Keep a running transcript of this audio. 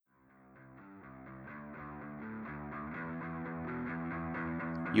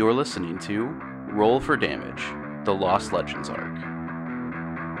You're listening to Roll for Damage, the Lost Legends arc.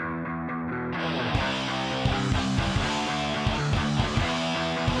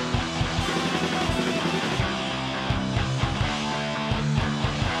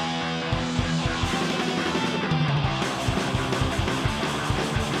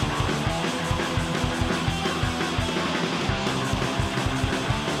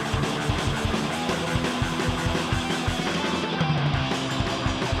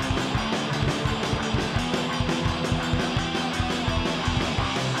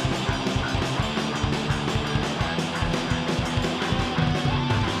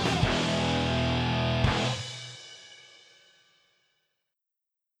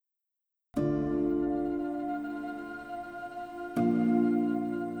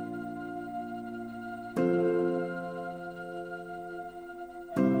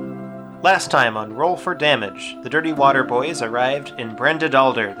 Last time on Roll for Damage, the Dirty Water Boys arrived in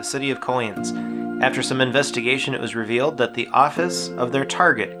Brendadalder, the city of coins. After some investigation, it was revealed that the office of their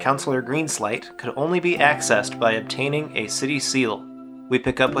target, Councillor Greenslight, could only be accessed by obtaining a city seal. We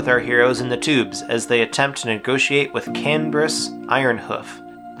pick up with our heroes in the tubes as they attempt to negotiate with Canbrus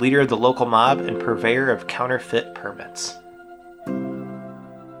Ironhoof, leader of the local mob and purveyor of counterfeit permits.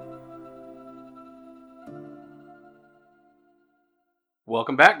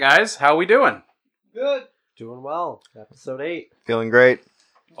 Welcome back, guys. How we doing? Good. Doing well. Episode 8. Feeling great.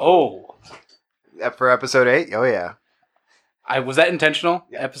 Oh, For episode 8? Oh, yeah. was that intentional?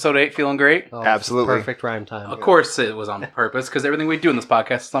 Episode 8, feeling great? Oh, Absolutely. Perfect rhyme time. Of course it was on purpose, because everything we do in this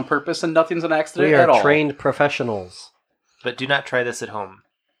podcast is on purpose, and nothing's an accident We at all. are trained professionals. But do not try this at home.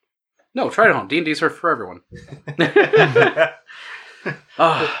 No, try it at home. D&D's for everyone.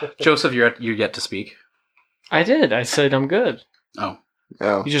 Joseph, you're yet to speak. I did. I said I'm good. Oh.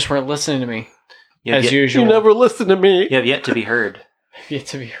 Oh. You just weren't listening to me, You have, as yet, usual. You never listen to me. you have yet to be heard, I've yet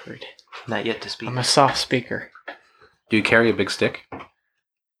to be heard. not yet to speak. I'm a soft speaker. Do you carry a big stick?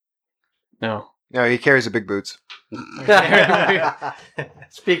 No. No, he carries the big boots.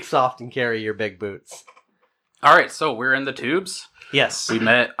 Speak soft and carry your big boots. All right, so we're in the tubes. Yes. We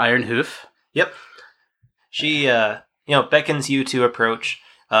met Ironhoof. Yep. She, beckons you to approach.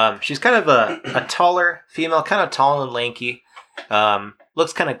 She's kind of a taller female, kind of tall and lanky.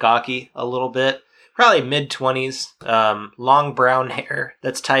 Looks kind of gawky a little bit. Probably mid-20s. Long brown hair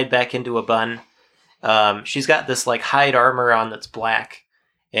that's tied back into a bun. She's got this like hide armor on that's black.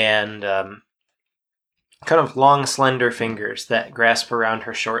 And kind of long, slender fingers that grasp around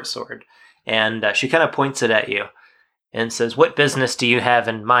her short sword. And she kind of points it at you and says, "What business do you have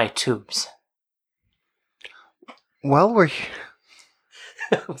in my tubes?" Well, we're...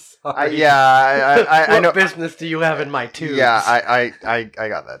 I'm sorry. I know. What business do you have in my tubes? Yeah, I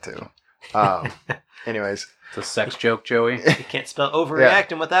got that too. Anyways, It's a sex joke, Joey. You can't spell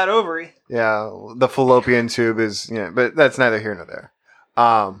overreacting without ovary. yeah, the fallopian tube is, but that's neither here nor there.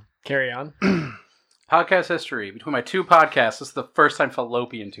 Carry on. Podcast history. Between my two podcasts, this is the first time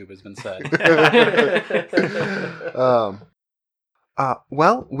fallopian tube has been said.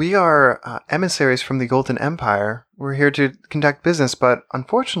 Well, we are emissaries from the Golden Empire. We're here to conduct business, but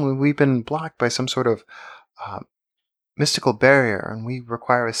unfortunately we've been blocked by some sort of mystical barrier, and we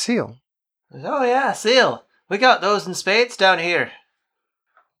require a seal. Oh yeah, seal. We got those in spades down here.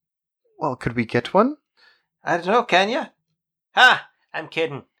 Well, could we get one? I don't know, can you? Ha! I'm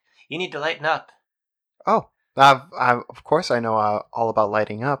kidding. You need to lighten up. Oh, of course I know all about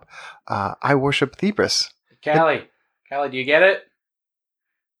lighting up. I worship Thebris. Callie, do you get it?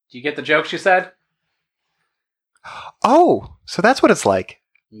 Do you get the joke she said? Oh, so that's what it's like.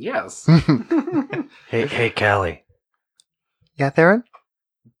 Yes. Hey, Callie. Yeah, Theron?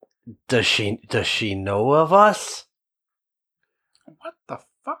 Does she know of us? What the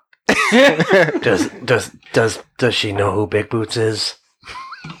fuck? Does she know who Big Boots is?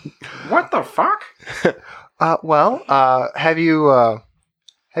 What the fuck? Have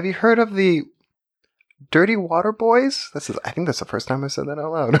you heard of the Dirty Water Boys? I think that's the first time I said that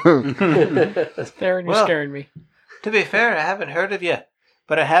out loud. Theron, you Well- scared me. To be fair, I haven't heard of you,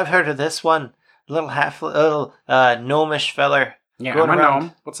 but I have heard of this one. Little gnomish feller. Yeah, Going I'm a around.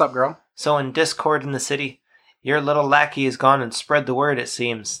 gnome. What's up, girl? So in discord in the city, your little lackey has gone and spread the word, it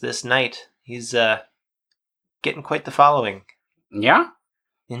seems, this night. He's getting quite the following. Yeah?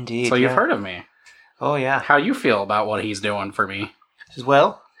 Indeed. So you've yeah. heard of me. Oh yeah. How you feel about what he's doing for me?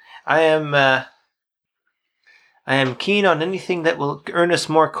 Well, I am keen on anything that will earn us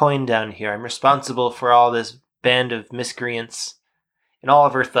more coin down here. I'm responsible for all this band of miscreants and all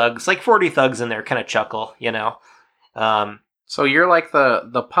of our thugs. Like 40 thugs in there, kind of chuckle, So you're like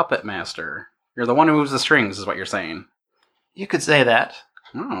the puppet master. You're the one who moves the strings, is what you're saying. You could say that.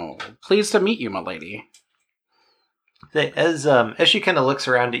 Oh, pleased to meet you, my lady. As she kind of looks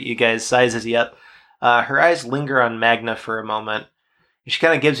around at you guys, sizes you up, her eyes linger on Magna for a moment. She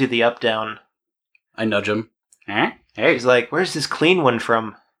kind of gives you the up-down. I nudge him. Eh? Hey. She's like, "Where's this clean one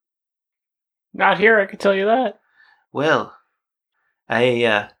from?" Not here, I can tell you that. Well,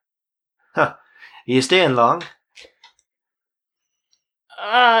 are you staying long?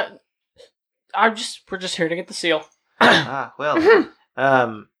 We're just here to get the seal. Well,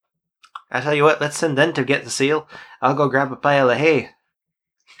 I tell you what, let's send them to get the seal. I'll go grab a pile of hay.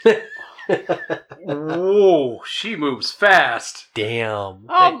 Whoa, she moves fast. Damn.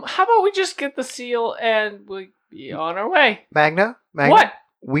 How about we just get the seal and we'll be on our way? Magna, What?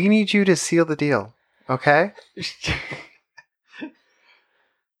 we need you to seal the deal, okay?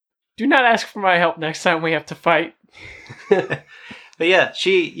 Do not ask for my help next time we have to fight. But yeah,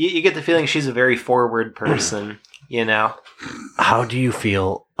 you get the feeling she's a very forward person, you know. How do you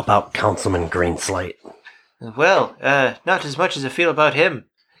feel about Councilman Greenslate? Well, not as much as I feel about him.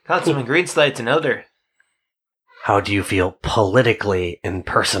 Councilman Greenslate's an elder. How do you feel politically and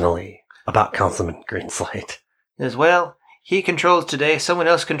personally about Councilman Greenslate? As well, he controls today, someone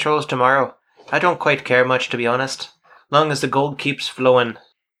else controls tomorrow. I don't quite care much, to be honest. Long as the gold keeps flowing.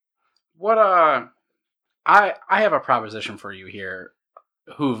 What, I have a proposition for you here.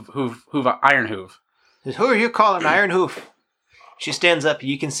 Ironhoof. Who are you calling Ironhoof? She stands up.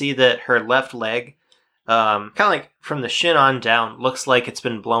 You can see that her left leg, kind of like from the shin on down, looks like it's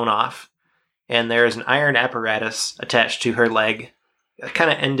been blown off. And there is an iron apparatus attached to her leg,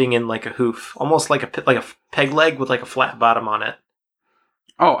 kind of ending in like a hoof, almost like a peg leg with like a flat bottom on it.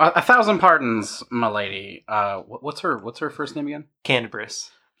 Oh, a thousand pardons, my lady. What's her first name again? Canterbury.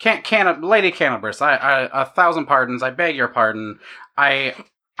 Lady Cannabis. I a thousand pardons. I beg your pardon. I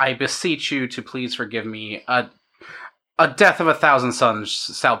beseech you to please forgive me. A death of 1,000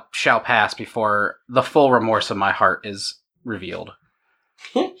 suns shall pass before the full remorse of my heart is revealed.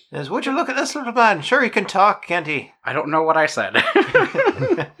 Would you look at this little man? Sure, he can talk, can't he? I don't know what I said.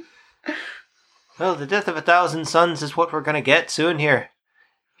 Well, the death of 1,000 suns is what we're gonna get soon here.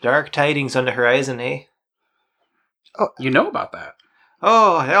 Dark tidings on the horizon, eh? Oh, you know about that?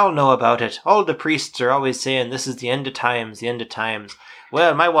 Oh, I all know about it. All the priests are always saying this is the end of times, the end of times.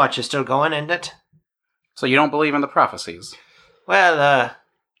 Well, my watch is still going, isn't it? So you don't believe in the prophecies? Well,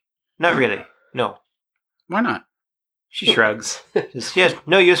 not really. No. Why not? She shrugs. She has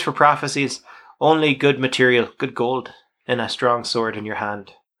no use for prophecies. Only good material, good gold, and a strong sword in your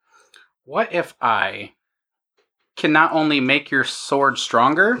hand. What if I can not only make your sword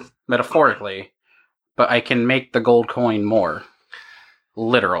stronger, metaphorically, but I can make the gold coin more?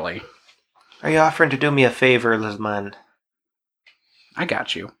 Literally. Are you offering to do me a favor, little man? I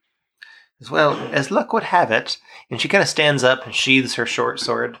got you. As well, as luck would have it, and she kind of stands up and sheathes her short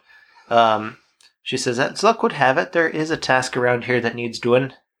sword. She says, as luck would have it, there is a task around here that needs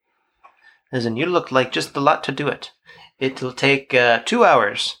doing. As in, you look like just the lot to do it. It'll take 2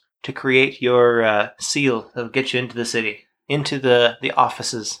 hours to create your seal that'll get you into the city, into the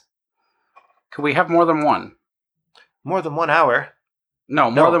offices. Could we have more than one? More than 1 hour? No,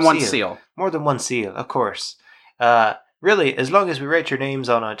 more than one seal. More than one seal, of course. Really, as long as we write your names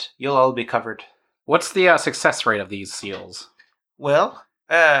on it, you'll all be covered. What's the success rate of these seals? Well,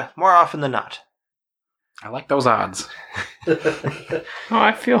 more often than not. I like those odds. Oh,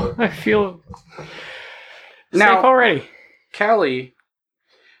 I feel Now- safe already. Callie,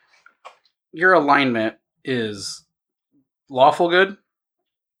 your alignment is lawful good?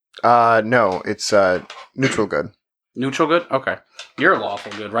 No, it's neutral good. Neutral good? Okay. You're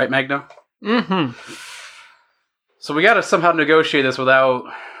lawful good, right, Magna? Mm-hmm. So we gotta somehow negotiate this without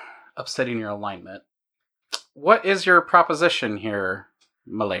upsetting your alignment. What is your proposition here,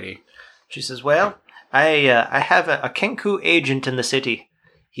 milady? She says, well, I have a Kenku agent in the city.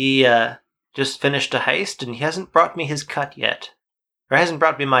 He just finished a heist, and he hasn't brought me his cut yet. Or hasn't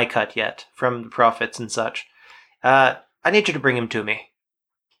brought me my cut yet, from the profits and such. I need you to bring him to me.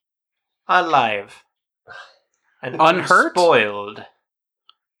 Alive. And Unhurt? Spoiled.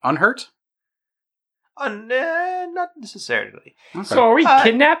 Unhurt? Not necessarily. Okay. So are we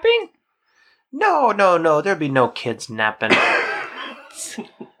kidnapping? No, there'll be no kids napping.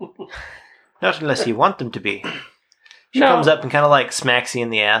 Not unless you want them to be. She No. comes up and kind of like smacks you in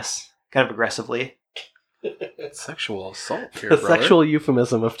the ass, kind of aggressively. Sexual assault here, A brother. sexual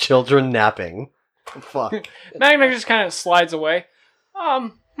euphemism of children napping. Fuck. Magna just kind of slides away.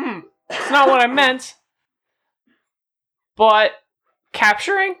 It's not what I meant. But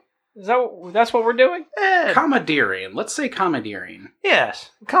capturing? That's what we're doing? Commandeering. Let's say commandeering. Yes,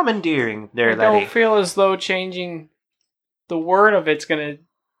 commandeering there, I laddie. don't feel as though changing the word of it's gonna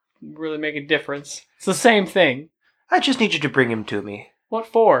really make a difference. It's the same thing. I just need you to bring him to me. What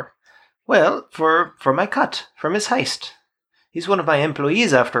for? Well, for my cut, from his heist. He's one of my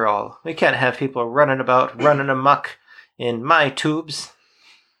employees, after all. We can't have people running amok in my tubes.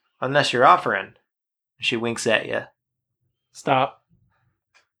 Unless you're offering. She winks at you. Stop.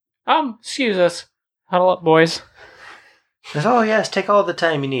 Excuse us. Huddle up, boys. Says, oh, yes, take all the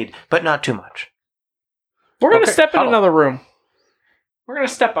time you need, but not too much. We're gonna Okay, step in huddle. another room. We're gonna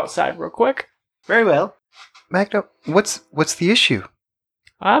step outside real quick. Very well. Magna, what's the issue?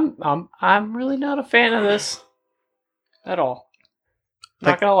 I'm really not a fan of this at all.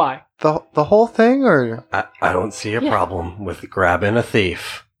 Not Like- gonna lie. The whole thing, or I don't see a Yeah. problem with grabbing a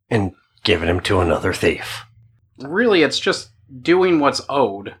thief and giving him to another thief. Really, it's just doing what's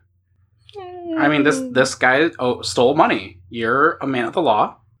owed. I mean, this guy stole money. You're a man of the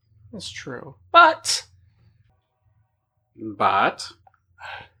law, That's true. But but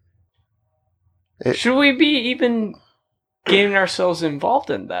should we be even getting ourselves involved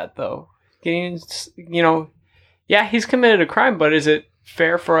in that, though? Yeah, he's committed a crime, but is it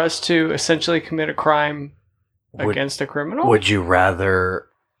fair for us to essentially commit a crime Would- against a criminal? Would you rather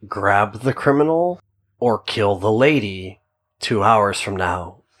grab the criminal or kill the lady 2 hours from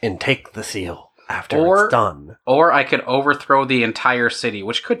now and take the seal after Or- it's done? or I could overthrow the entire city,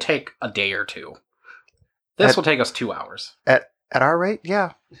 which could take a day or two. This At- will take us 2 hours. at our rate,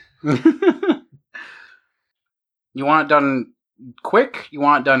 yeah. You want it done quick? You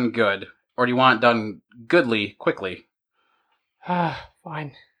want it done good? Or do you want it done goodly, quickly?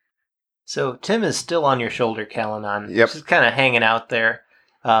 Fine. So Tim is still on your shoulder, Kalanan. Yep. Just kind of hanging out there,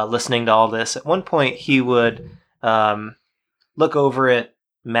 listening to all this. At one point, he would look over at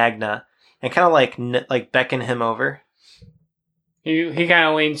Magna and kind of like beckon him over. He kind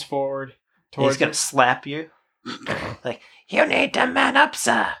of leans forward And towards he's going to slap you. Like, you need to man up,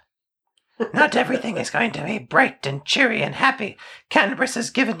 sir. Not everything is going to be bright and cheery and happy. Candace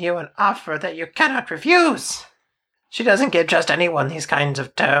has given you an offer that you cannot refuse. She doesn't give just anyone these kinds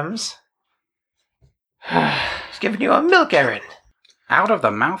of terms. She's given you a milk errand. Out of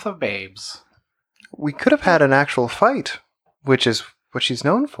the mouth of babes. We could have had an actual fight, which is what she's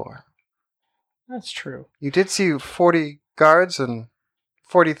known for. That's true. You did see 40 guards and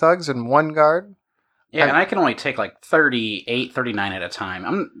 40 thugs and one guard. Yeah, and I can only take like 38, 39 at a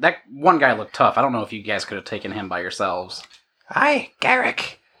time. That one guy looked tough. I don't know if you guys could have taken him by yourselves. Aye,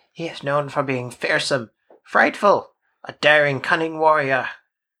 Garrick. He is known for being fearsome, frightful, a daring, cunning warrior.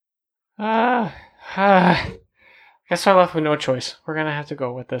 Guess we're left with no choice. We're gonna have to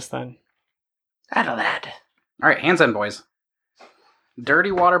go with this then. Atta lad. All right, hands in, boys.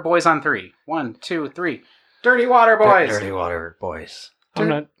 Dirty water boys on 3. 1, 2, 3. Dirty water boys! Dirty water boys. I'm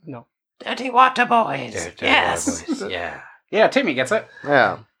not. No. Dirty water boys. Dirty Yes. water boys. Yeah. Yeah, Timmy gets it.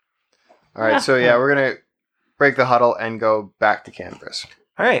 Yeah. All right, so yeah, we're going to break the huddle and go back to Canberra.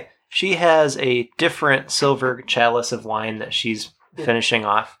 All right. She has a different silver chalice of wine that she's finishing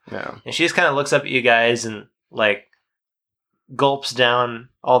off. Yeah. And she just kind of looks up at you guys and, like, gulps down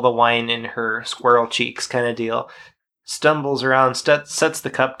all the wine in her squirrel cheeks kind of deal. Stumbles around, sets the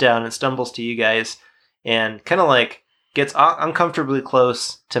cup down and stumbles to you guys and kind of, like, gets uncomfortably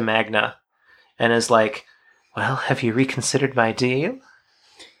close to Magna and is like, well, have you reconsidered my deal?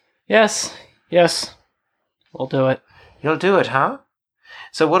 Yes. We'll do it. You'll do it, huh?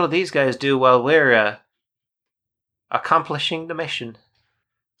 So what'll these guys do while we're accomplishing the mission?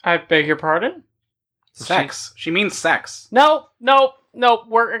 I beg your pardon? Sex. She means sex. No.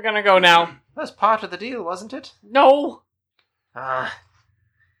 We're gonna go now. That's part of the deal, wasn't it? No. And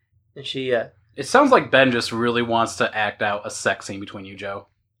she, It sounds like Ben just really wants to act out a sex scene between you, Joe.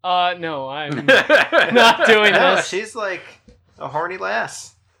 No, I'm not doing no, this. she's like a horny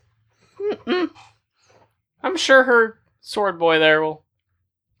lass. I'm sure her sword boy there will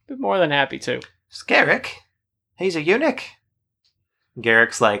be more than happy to. It's Garrick. He's a eunuch.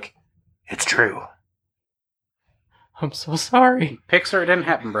 Garrick's like, it's true. I'm so sorry. Pixar, it didn't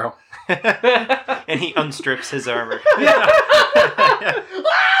happen, bro. And he unstrips his armor.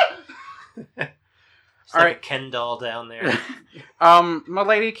 All All right, right. Ken doll down there. My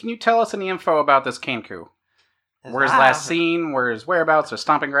lady, can you tell us any info about this Kanku? Where's last seen? Where's whereabouts or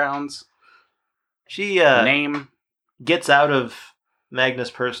stomping grounds? She Name? gets out of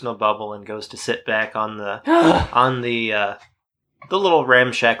Magna's personal bubble and goes to sit back on the little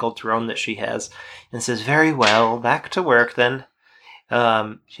ramshackle throne that she has, and says, "Very well, back to work then."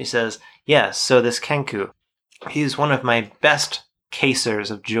 She says, "Yes. So this Kenku, he's one of my best casers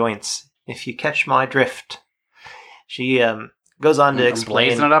of joints. If you catch my drift." She goes on to I'm explain.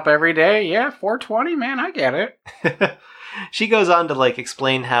 blazing it up every day. Yeah, 420, man, I get it. She goes on to like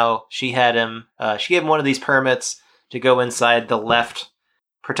explain how she had him. She gave him one of these permits to go inside the left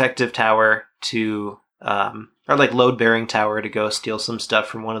protective tower to, or like load bearing tower to go steal some stuff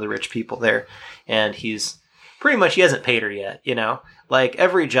from one of the rich people there. And he's pretty much, he hasn't paid her yet, you know? Like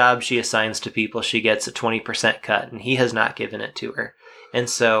every job she assigns to people, she gets a 20% cut, and he has not given it to her. And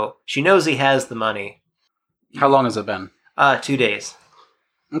so she knows he has the money. How long has it been? 2 days.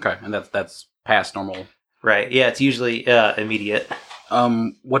 Okay, and that's past normal. Right. Yeah, it's usually immediate.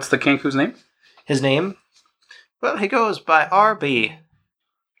 What's the Kenku's name? His name? Well, he goes by RB.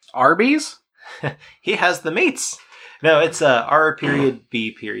 Arby's? He has the meats. No, it's R period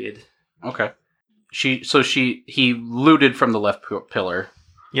B period. Okay. He looted from the left pillar.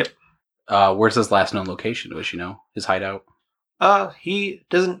 Yep. Where's his last known location? Does she know his hideout? He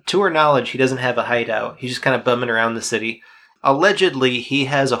doesn't, to her knowledge, he doesn't have a hideout. He's just kind of bumming around the city. Allegedly, he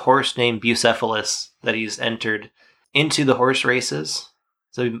has a horse named Bucephalus that he's entered into the horse races.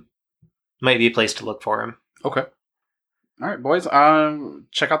 So he might be a place to look for him. Okay. All right, boys.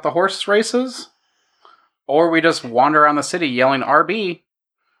 Check out the horse races, or we just wander around the city yelling "RB."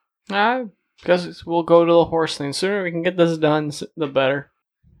 I guess we'll go to the horse thing. Sooner we can get this done, the better.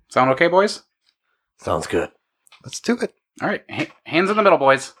 Sound okay, boys? Sounds good. Let's do it. All right, hands in the middle,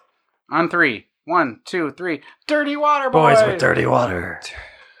 boys. On 3. 1, 2, 3. Dirty water, boys. Boys with dirty water.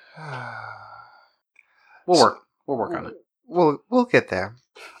 We'll work on it. We'll get there.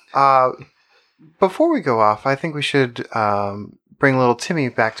 Before we go off, I think we should bring little Timmy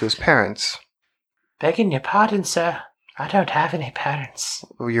back to his parents. Begging your pardon, sir. I don't have any parents.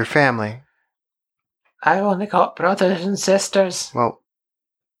 Or your family. I only got brothers and sisters. Well,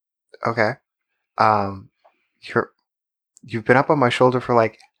 okay. You've been up on my shoulder for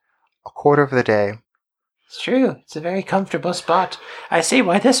like a quarter of the day. It's true. It's a very comfortable spot. I see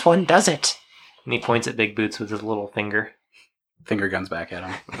why this one does it. And he points at Big Boots with his little finger. Finger guns back at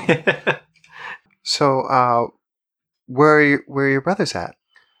him. So, where are your brothers at?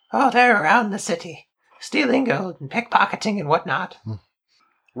 Oh, they're around the city, stealing gold and pickpocketing and whatnot.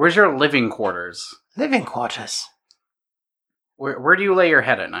 Where's your living quarters? Living quarters. Where do you lay your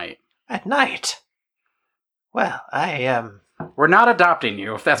head at night? At night. Well, We're not adopting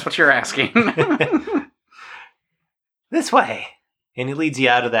you, if that's what you're asking. this way. And he leads you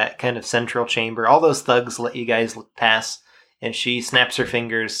out of that kind of central chamber. All those thugs let you guys pass. And she snaps her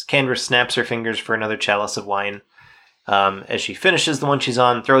fingers. Candace snaps her fingers for another chalice of wine. As she finishes the one she's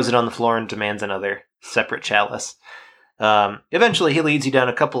on, throws it on the floor and demands another separate chalice. Eventually, he leads you down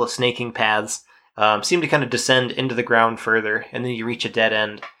a couple of snaking paths. Seem to kind of descend into the ground further. And then you reach a dead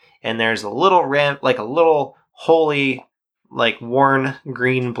end. And there's a little ramp, like a little holy, like worn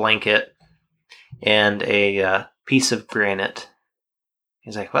green blanket. And a piece of granite.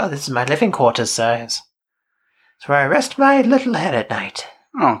 He's like, well, this is my living quarters, sir. It's where I rest my little head at night.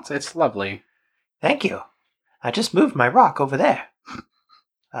 Oh, it's lovely. Thank you. I just moved my rock over there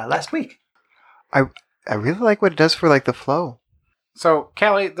last week. I really like what it does for like the flow. So,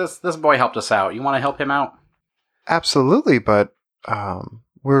 Callie, this boy helped us out. You want to help him out? Absolutely, but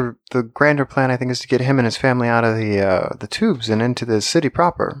the grander plan I think is to get him and his family out of the tubes and into the city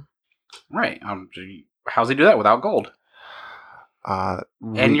proper. Right. How's he do that without gold?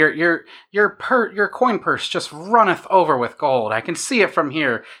 And your coin purse just runneth over with gold. I can see it from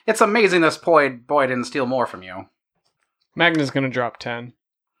here. It's amazing this boy didn't steal more from you. Magna's gonna drop 10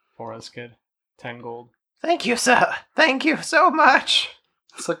 for us, kid. 10 gold. Thank you, sir. Thank you so much.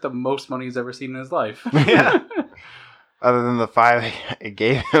 It's like the most money he's ever seen in his life. Yeah. Other than the 5 I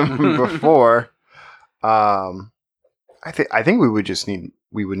gave him before, I think we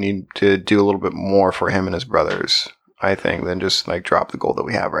would need to do a little bit more for him and his brothers. I think, than just like drop the gold that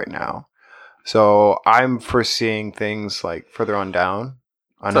we have right now. So I'm foreseeing things like further on down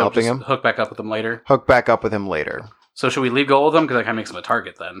on helping him. Hook back up with him later. Hook back up with him later. So should we leave gold with him? Because that kind of makes him a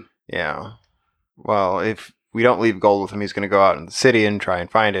target then. Yeah. Well, if we don't leave gold with him, he's going to go out in the city and try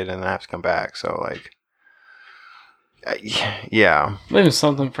and find it and then have to come back. So like, yeah. Leave him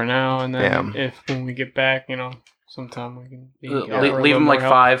something for now, and then Yeah. if when we get back, sometime we can Leave him like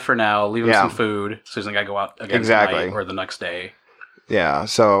 5 for now. Leave him Yeah. some food. So he doesn't got to go out again Exactly. tonight or the next day. Yeah.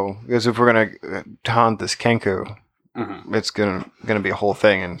 So because if we're going to hunt this Kenku, Mm-hmm. it's gonna be a whole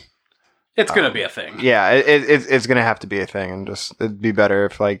thing, and It's going to be a thing. yeah, it's gonna have to be a thing, and just it'd be better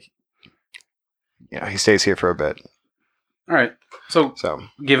if like, he stays here for a bit. All right. So So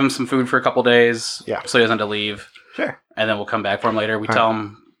give him some food for a couple days. Yeah. So he doesn't have to leave. Sure. And then we'll come back for him later. We All tell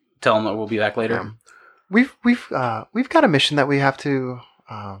him that we'll be back later. yeah. We've got a mission that we have to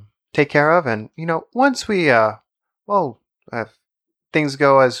take care of, and once we things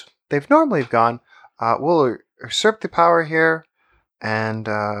go as they've normally gone, we'll usurp the power here and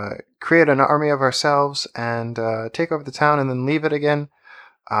create an army of ourselves and take over the town and then leave it again.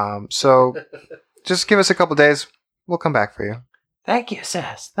 So just give us a couple days. We'll come back for you. Thank you,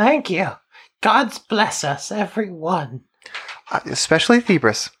 sirs. Thank you. Gods bless us, everyone. Especially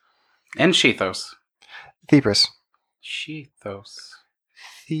Thebris. And Shethos. Thebris. Shethos.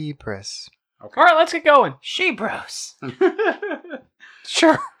 Thebris. All right, let's get going. She-bros.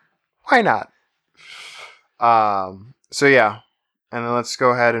 Sure. Why not? So yeah. And then let's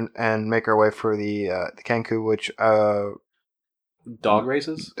go ahead and make our way for the Kenku, which Dog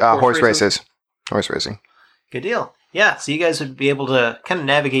races? horse races. Horse racing. Good deal. Yeah, so you guys would be able to kind of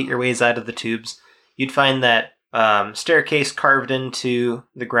navigate your ways out of the tubes. You'd find that staircase carved into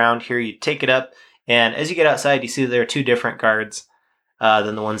the ground here. You'd take it up, and as you get outside, you see there are two different guards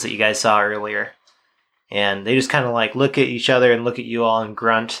than the ones that you guys saw earlier. And they just kind of like look at each other and look at you all and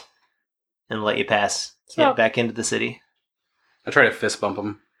grunt and let you pass back into the city. I try to fist bump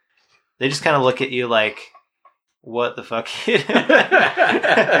him. They just kind of look at you like, what the fuck?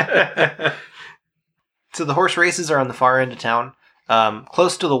 So the horse races are on the far end of town,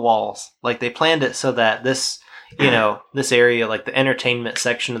 close to the walls. Like, they planned it so that this, this area, like the entertainment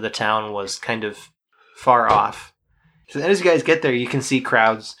section of the town, was kind of far off. So as you guys get there, you can see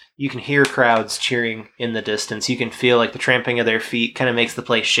crowds. You can hear crowds cheering in the distance. You can feel like the tramping of their feet kind of makes the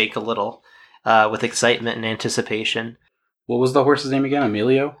place shake a little with excitement and anticipation. What was the horse's name again?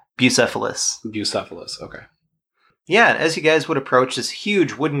 Emilio? Bucephalus. Bucephalus, okay. Yeah, as you guys would approach this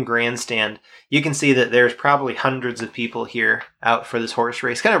huge wooden grandstand, you can see that there's probably hundreds of people here out for this horse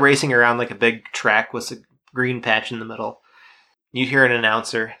race, kind of racing around like a big track with a green patch in the middle. You'd hear an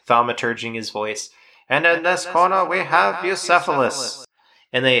announcer thaumaturging his voice, and in this corner we have Bucephalus.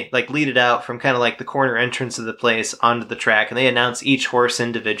 And they lead it out from kind of like the corner entrance of the place onto the track, and they announce each horse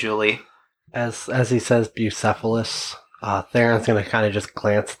individually. As he says Bucephalus, Theron's going to kind of just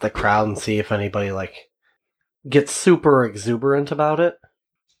glance at the crowd and see if anybody gets super exuberant about it.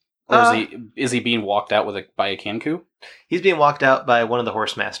 Or is he being walked out by a Kenku? He's being walked out by one of the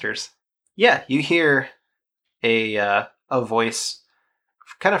horse masters. Yeah, you hear a voice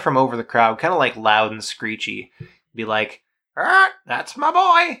kind of from over the crowd, kind of like loud and screechy, be like, "That's my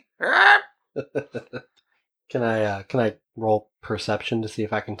boy." Can I roll perception to see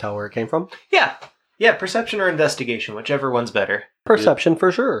if I can tell where it came from? Yeah, perception or investigation, whichever one's better. Perception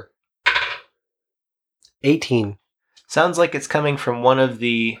for sure. 18. Sounds like it's coming from one of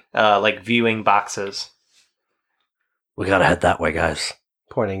the viewing boxes. We gotta head that way, guys.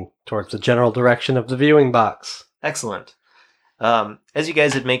 Pointing towards the general direction of the viewing box. Excellent. As you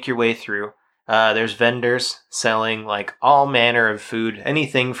guys would make your way through, there's vendors selling all manner of food,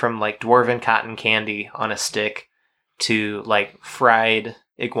 anything from dwarven cotton candy on a stick to fried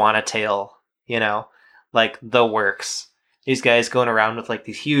iguana tail, the works. These guys going around with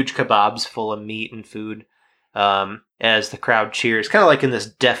these huge kebabs full of meat and food as the crowd cheers, kind of like in this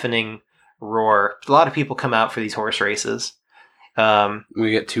deafening roar. A lot of people come out for these horse races.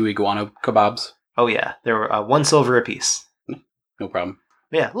 We get 2 iguana kebabs. Oh yeah, they were 1 silver apiece. No problem.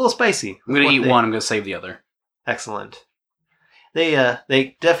 Yeah, a little spicy. I'm going to eat one, I'm going to save the other. Excellent.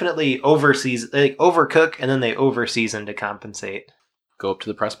 They definitely overcook and then they overseason to compensate. Go up to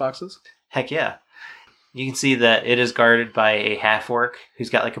the press boxes? Heck yeah. You can see that it is guarded by a half-orc who's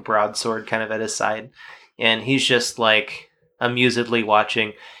got a broadsword kind of at his side. And he's just amusedly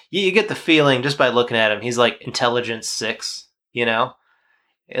watching. You get the feeling just by looking at him, he's intelligence 6, he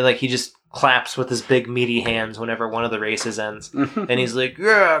just claps with his big meaty hands whenever one of the races ends. And he's like,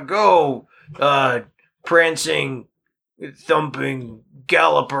 "Yeah, go, prancing, thumping,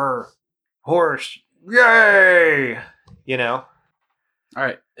 galloper, horse, yay!" All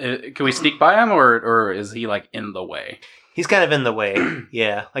right. Can we sneak by him, or is he in the way? He's kind of in the way.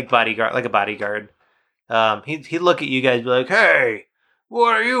 Yeah, like a bodyguard. He'd look at you guys and be like, "Hey,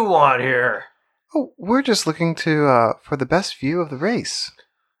 what do you want here?" Oh, we're just looking to for the best view of the race.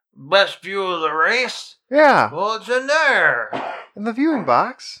 Best view of the race? Yeah. Well, it's in there. In the viewing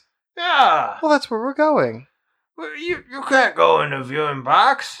box? Yeah. Well, that's where we're going. Well, you can't go in the viewing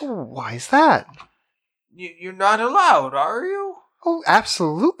box. Oh, why is that? You're not allowed, are you? Oh,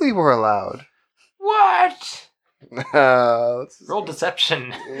 absolutely we're allowed. What? Roll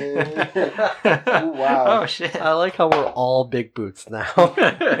deception. Wow. Oh, shit. I like how we're all big boots now.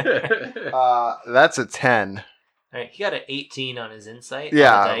 That's a 10. All right, he got an 18 on his insight.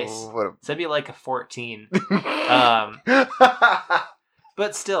 Yeah. On the dice. So that'd be a 14.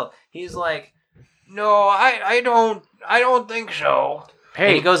 But still, he's like, "No, I don't think so." Hey,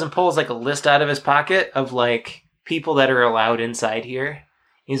 and he goes and pulls a list out of his pocket of people that are allowed inside here.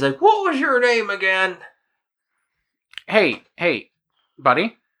 He's like, "What was your name again?" Hey,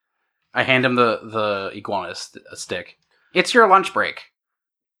 buddy. I hand him the iguana stick. It's your lunch break.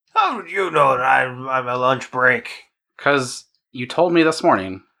 How did you know that I'm a lunch break? Because you told me this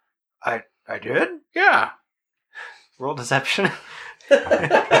morning. I did? Yeah. Roll deception.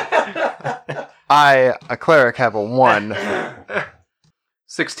 I, a cleric, have a 1.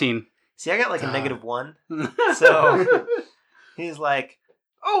 16. See, I got like a -1. So he's like,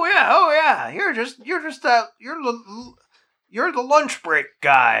 Oh yeah. You're the lunch break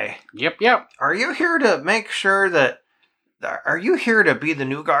guy. Yep. Are you here to make sure that? Are you here to be the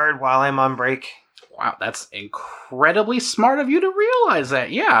new guard while I'm on break? Wow, that's incredibly smart of you to realize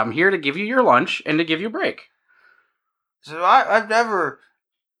that. Yeah, I'm here to give you your lunch and to give you a break. So I've never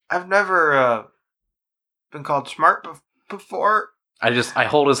been called smart before. I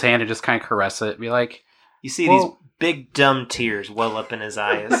hold his hand and just kind of caress it. Be like, you see Well- these big dumb tears well up in his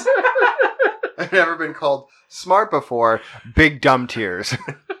eyes. I've never been called smart before. Big dumb tears.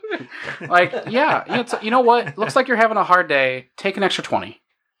 yeah. You know what? Looks like you're having a hard day. Take an extra 20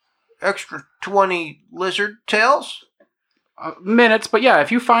 Extra 20 lizard tails. minutes. But yeah,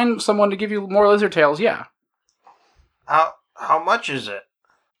 if you find someone to give you more lizard tails, yeah. How much is it?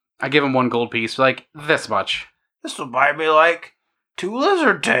 I give him 1 gold piece. Like, this much. This will buy me like 2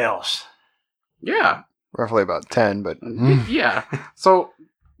 lizard tails. Yeah. Roughly about 10, but... Yeah. So,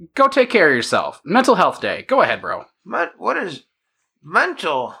 go take care of yourself. Mental health day. Go ahead, bro. What is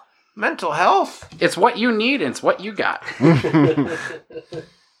mental health? It's what you need and it's what you got.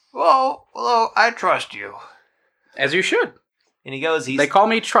 Well, I trust you. As you should. And he goes, They call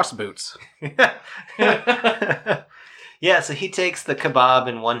me Trust Boots. Yeah, so he takes the kebab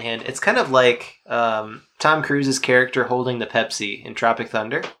in one hand. It's kind of like Tom Cruise's character holding the Pepsi in Tropic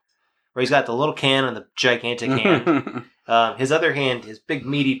Thunder, where he's got the little can and the gigantic hand. His other hand, his big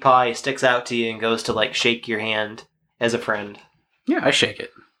meaty paw, he sticks out to you and goes to like shake your hand as a friend. Yeah, I shake it.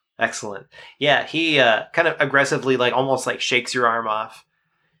 Excellent. Yeah, he kind of aggressively, like almost like shakes your arm off.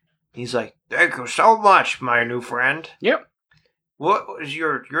 He's like, Thank you so much, my new friend. Yep. What is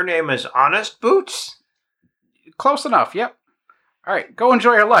your name is Honest Boots? Close enough, yep. All right, go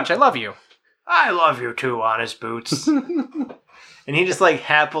enjoy your lunch. I love you. I love you too, Honest Boots. and he just like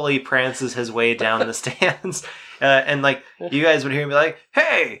happily prances his way down the stands. And like you guys would hear him be like,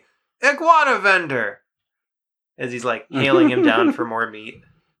 Hey, iguana vendor. as he's like hailing him down for more meat.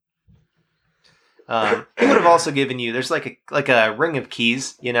 He would have also given you, there's like a ring of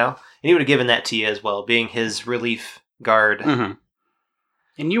keys, you know? And he would have given that to you as well, being his relief guard. Mm-hmm.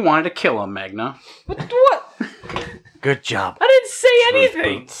 And you wanted to kill him, Magna. What? Good job. I didn't say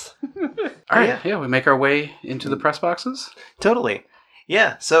anything. Boots. All right, yeah, we make our way into the press boxes. Totally.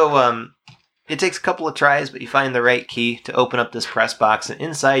 Yeah, so it takes a couple of tries, but you find the right key to open up this press box. And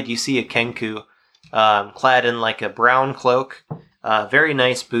inside you see a Kenku clad in like a brown cloak, very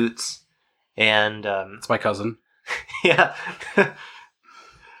nice boots, and It's my cousin. yeah.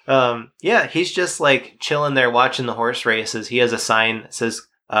 Yeah, he's just like chilling there watching the horse races. He has a sign that says,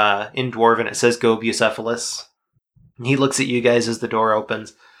 in Dwarven, it says Go Bucephalus. And he looks at you guys as the door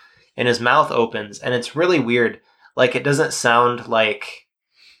opens, and his mouth opens, and it's really weird. Like, it doesn't sound like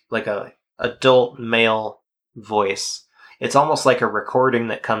a adult male voice. It's almost like a recording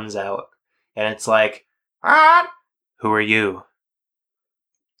that comes out, and it's like, who are you?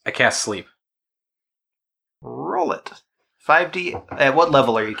 I cast sleep. Roll it. 5D. At what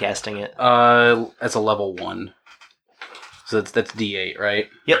level are you casting it? As a level 1. So that's D8, right?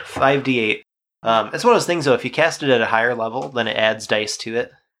 Yep, 5d8. It's one of those things, though, if you cast it at a higher level, then it adds dice to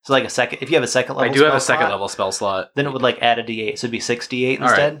it. So like if you have a second level I do have a spell second slot, level spell slot. then it would like add a d8, so it'd be 6d8 All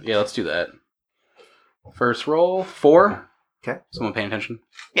instead. right, yeah, let's do that. First roll, 4. Okay. Someone paying attention?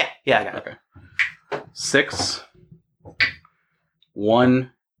 Yeah, I got it. Okay. 6.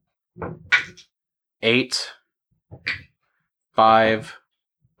 1. 8. 5.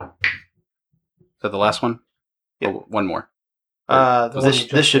 Is that the last one? Yeah. Oh, one more.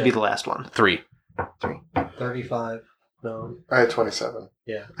 This should be the last one. 3. 35. No. I had 27.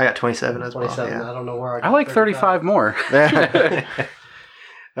 Yeah. I got 27 as well. 27. I don't know where I I got like 35 more. Yeah.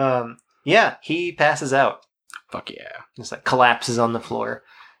 Yeah, he passes out. Fuck yeah. Just like collapses on the floor.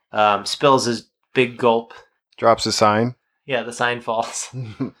 Spills his big gulp. Drops a sign. Yeah, the sign falls.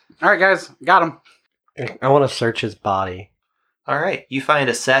 All right, guys. Got him. I want to search his body. All right, you find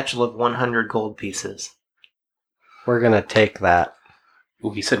a satchel of 100 gold pieces. We're going to take that.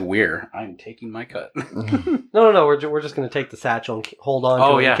 Ooh, he said we're. I'm taking my cut. No. We're just going to take the satchel and hold on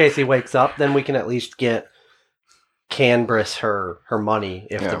to it in case he wakes up. Then we can at least get Canberra her money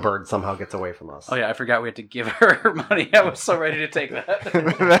if Yeah. the bird somehow gets away from us. Oh yeah, I forgot we had to give her money. I was so ready to take that.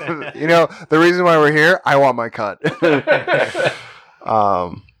 The reason why we're here, I want my cut.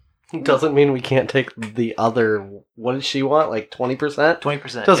 Doesn't mean we can't take the other. What does she want? Like 20%?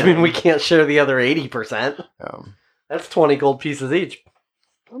 20%. Doesn't mean we can't share the other 80%. um, That's 20 gold pieces each.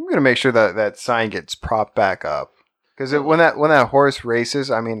 I'm gonna make sure that sign gets propped back up because when that horse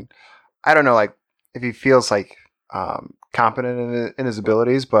races, I mean, I don't know, like if he feels like competent in his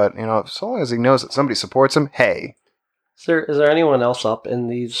abilities, but so long as he knows that somebody supports him, hey. Is there anyone else up in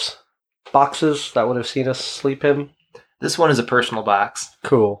these boxes that would have seen us sleep him? This one is a personal box.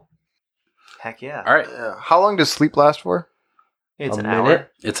 Cool. Heck yeah. All right, How long does sleep last for? It's A an minute? hour.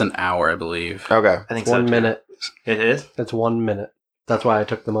 it's an hour, I believe. Okay. I think 1 so. minute. It is? It's 1 minute. That's why I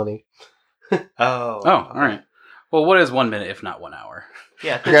took the money. Oh. Oh, all right. Well, what is 1 minute if not 1 hour?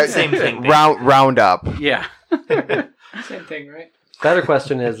 Yeah, it's the same thing. Round up. Yeah. Same thing, right? Better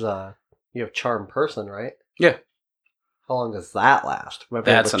question is, you have charm person, right? Yeah. How long does that last? We might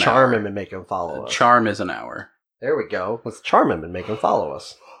be That's able to an charm hour. him and make him follow us. Charm is an hour. There we go. Let's charm him and make him follow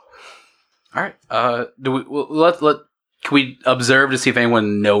us. All right. Do we can we observe to see if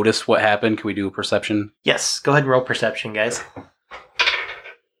anyone noticed what happened? Can we do a perception? Yes, go ahead and roll perception, guys.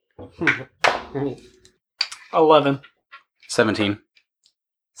 11. 17.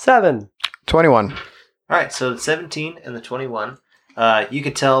 7. 21. All right, so the 17 and the 21. You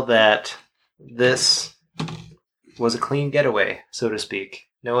could tell that this was a clean getaway, so to speak.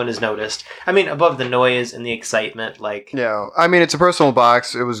 No one has noticed. I mean, above the noise and the excitement, like... Yeah, I mean, it's a personal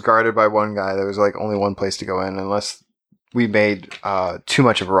box. It was guarded by one guy. There was like only one place to go in, unless we made too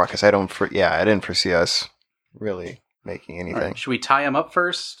much of a ruckus. I didn't foresee us really making All anything. right, should we tie him up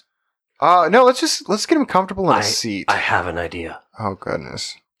first? No, let's get him comfortable in a seat. I have an idea. Oh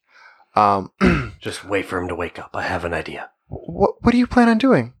goodness. Just wait for him to wake up. I have an idea. What do you plan on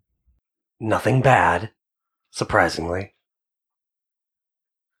doing? Nothing bad, surprisingly.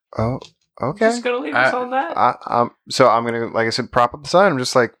 Oh, okay. Just gonna leave us on that? So I'm gonna, like I said, prop up the sign. I'm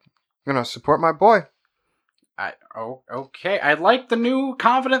just like, support my boy. Okay. I like the new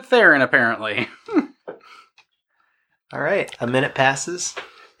confident Theron, apparently. All right, a minute passes.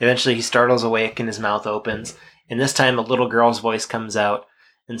 Eventually he startles awake and his mouth opens. And this time a little girl's voice comes out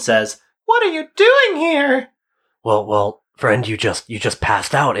and says, "What are you doing here?" Well, friend, you just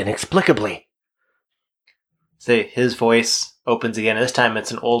passed out inexplicably. So his voice opens again. This time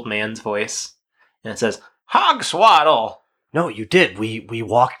it's an old man's voice. And it says, "Hogswaddle!" No, you did. We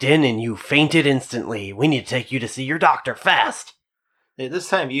walked in and you fainted instantly. We need to take you to see your doctor fast. This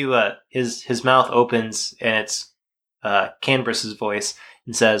time his mouth opens and it's Canberra's voice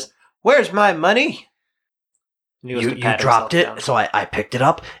and says, "Where's my money?" And he goes to You pat dropped himself it, down. so I picked it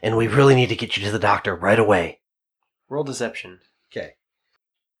up, and we really need to get you to the doctor right away. Roll deception. Okay.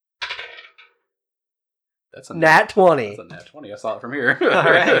 That's a Nat 20. That's a nat 20. I saw it from here. All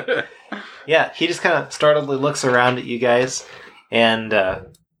right. Yeah, he just kind of startledly looks around at you guys and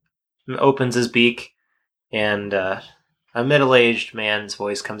opens his beak, and a middle-aged man's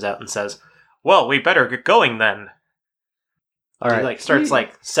voice comes out and says, "Well, we better get going then." All right. He starts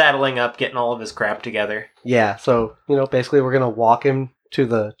saddling up, getting all of his crap together. Yeah, so, basically we're going to walk him to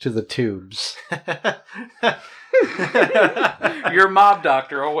the tubes. Your mob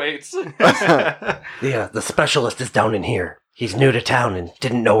doctor awaits. Yeah, the specialist is down in here. He's new to town and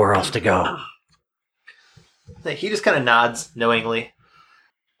didn't know where else to go. He just kind of nods knowingly.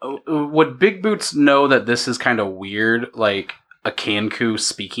 Would Big Boots know that this is kind of weird, like a Kanku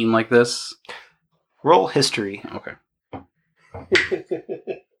speaking like this? Roll history. Okay.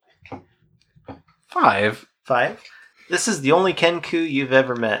 5. 5. This is the only Kenku you've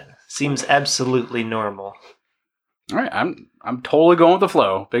ever met. Seems absolutely normal. All right, I'm totally going with the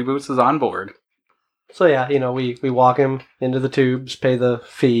flow. Big Boots is on board. So yeah, we walk him into the tubes, pay the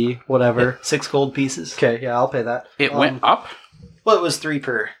fee, whatever. 6 gold pieces. Okay, yeah, I'll pay that. It went up? Well, it was 3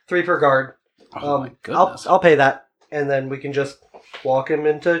 per. 3 per guard. Oh my goodness. I'll pay that, and then we can just walk him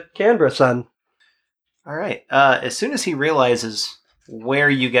into Canberra, son. All right. As soon as he realizes where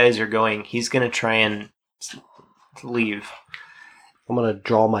you guys are going, he's going to try and leave. I'm gonna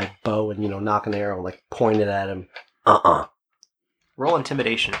draw my bow and knock an arrow, and point it at him. Roll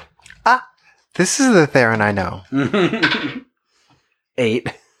intimidation. This is the Theron I know.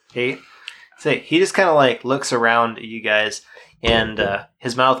 8. 8. So he just kind of looks around at you guys, and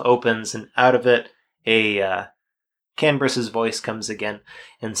his mouth opens, and out of it, a Canberra's voice comes again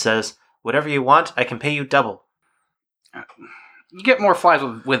and says, "Whatever you want, I can pay you double." You get more flies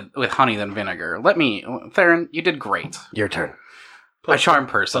with honey than vinegar. Theron, you did great. Your turn. A charm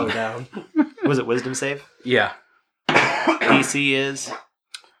person. Bow down. Was it wisdom save? Yeah. DC is?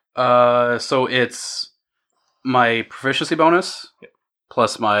 So it's my proficiency bonus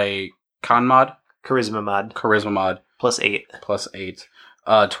plus my con mod, Charisma mod. charisma mod Plus 8. plus 8,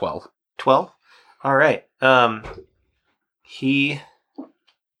 12. 12? Alright. He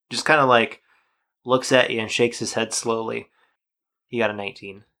just kind of like looks at you and shakes his head slowly. He got a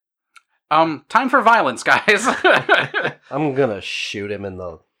 19. Time for violence, guys. I'm gonna shoot him in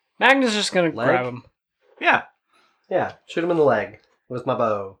the Magnus just gonna Leg? grab him. Yeah. Yeah, shoot him in the leg with my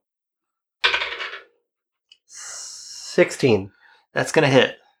bow. 16. That's going to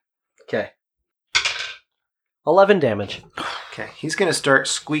hit. Okay. 11 damage. Okay. He's going to start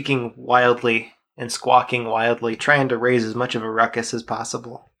squeaking wildly and squawking wildly, trying to raise as much of a ruckus as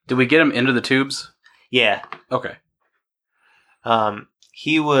possible. Did we get him into the tubes? Yeah. Okay.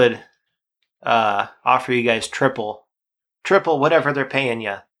 He would offer you guys triple whatever they're paying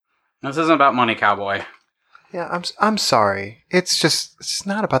you. This isn't about money, cowboy. Yeah, I'm sorry. It's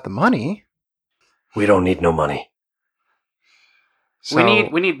not about the money. We don't need no money. So,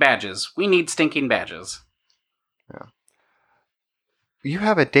 We need badges. We need stinking badges. you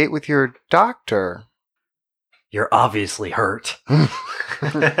have a date with your doctor. You're obviously hurt. Are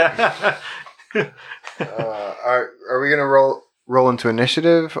we gonna roll into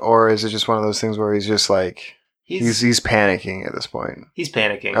initiative, or is it just one of those things where he's just like he's panicking at this point? He's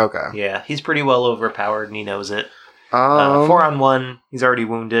panicking. Okay. Yeah, he's pretty well overpowered and he knows it. 4 Um, on 1. He's already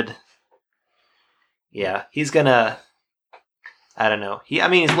wounded. Yeah, he's gonna. I don't know.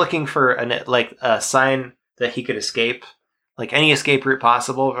 He's looking for a sign that he could escape, like any escape route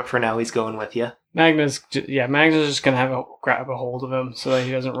possible. But for now, he's going with you. Magnus is just gonna grab a hold of him so that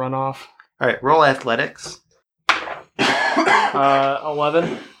he doesn't run off. All right, roll athletics.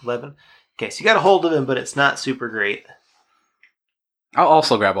 11. 11. Okay, so you got a hold of him, but it's not super great. I'll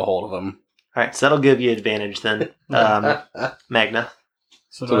also grab a hold of him. All right, so that'll give you advantage then, Magna.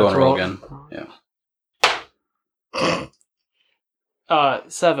 So So go let's and roll again. Yeah.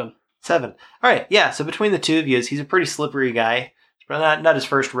 7. 7. All right, yeah. So between the two of you, he's a pretty slippery guy. It's not his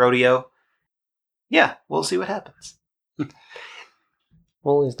first rodeo. Yeah, we'll see what happens.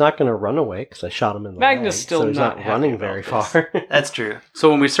 Well, he's not going to run away because I shot him in the Magnus leg, still so he's not not happy running about very this. far. That's true.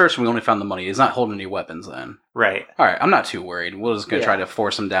 So when we searched, we only found the money. He's not holding any weapons then. Right. All right, I'm not too worried. We're just gonna Yeah. try to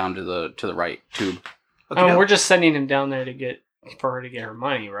force him down to the right tube. Okay, We're just sending him down there for her to get her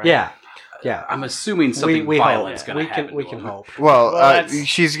money, right? Yeah. I'm assuming something we violent's hope. gonna happen. We to can him. hope. well, Well, that's-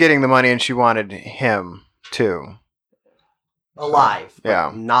 she's getting the money, and she wanted him too. Alive. but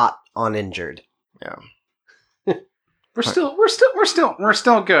Yeah. Not uninjured. We're still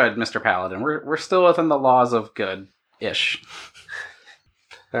good, Mr. Paladin. We're still within the laws of good-ish.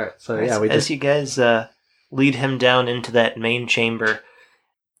 All right. So yeah, we as just you guys lead him down into that main chamber,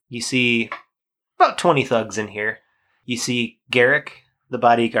 you see about 20 thugs in here. You see Garrick, the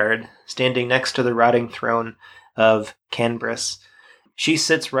bodyguard, standing next to the rotting throne of Canbrus. She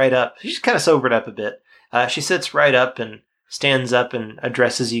sits right up. She's kind of sobered up a bit. She sits right up and stands up and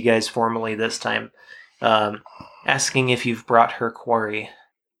addresses you guys formally this time, asking if you've brought her quarry.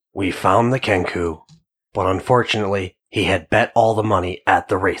 we found the Kenku, but unfortunately, he had bet all the money at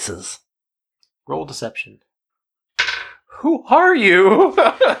the races. Roll deception. Who are you?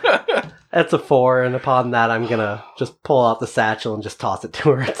 That's a 4, and upon that, I'm gonna just pull out the satchel and just toss it to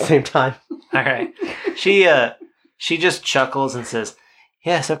her at the same time. All right. She just chuckles and says,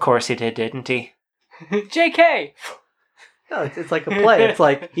 "Yes, of course he did, didn't he?" JK! No, it's like a play. It's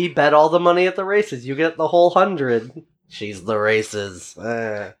like he bet all the money at the races. You get the whole 100. She's the races.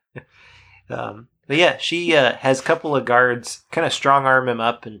 But yeah, she has a couple of guards kind of strong arm him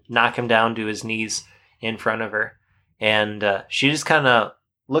up and knock him down to his knees in front of her. And she just kind of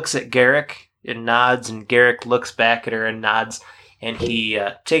looks at Garrick and nods, and Garrick looks back at her and nods. And he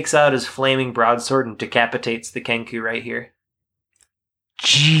takes out his flaming broadsword and decapitates the Kenku right here.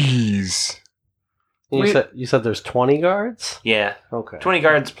 Jeez. You said there's 20 guards? Yeah, Okay. 20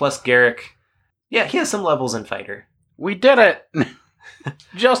 guards plus Garrick. Yeah, he has some levels in fighter. We did it.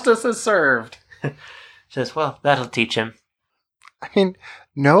 Justice is served. Says, well, that'll teach him. I mean,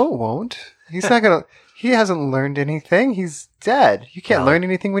 no, it won't. He's not gonna. He hasn't learned anything. He's dead. You can't Callie, learn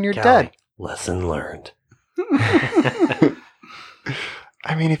anything when you're Callie, dead. lesson learned.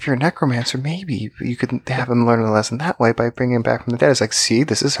 I mean, if you're a necromancer, maybe you could have him learn a lesson that way by bringing him back from the dead. It's like, see,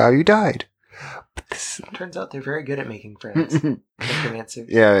 this is how you died. But this, Turns out they're very good at making friends. Necromancers.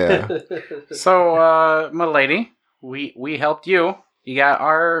 yeah. So, my lady, we helped you. You got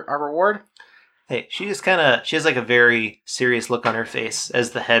our reward. Hey, she just she has like a very serious look on her face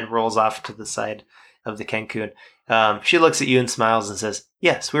as the head rolls off to the side of the Cancun. She looks at you and smiles and says,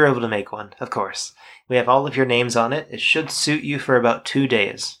 Yes, we were able to make one, of course. We have all of your names on it. It should suit you for about 2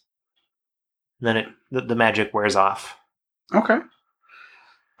 days. And then the magic wears off. Okay.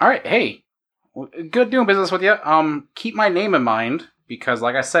 All right. Hey, good doing business with you. Keep my name in mind because,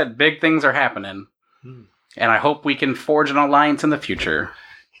 like I said, big things are happening, and I hope we can forge an alliance in the future.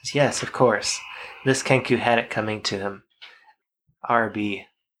 Yes, of course. This Kenku had it coming to him. RB.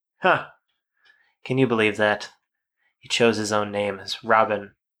 Huh. Can you believe that? He chose his own name as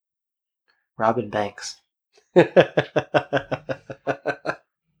Robin. Robin Banks. Had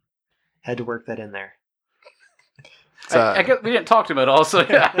to work that in there. I guess we didn't talk to him at all, so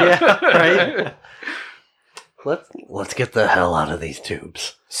yeah. Yeah, right? Let's get the hell out of these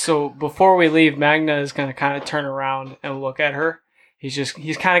tubes. So before we leave, Magna is going to kind of turn around and look at her. He's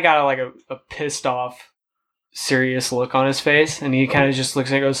kind of got a pissed off, serious look on his face, and he kind of just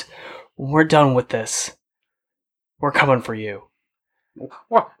looks and goes, "We're done with this. We're coming for you."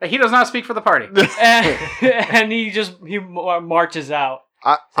 Well, he does not speak for the party. and he marches out.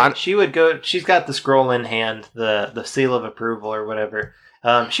 She would go. She's got the scroll in hand, the seal of approval or whatever.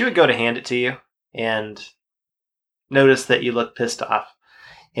 She would go to hand it to you and notice that you look pissed off,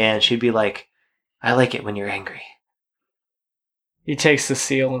 and she'd be like, "I like it when you're angry." He takes the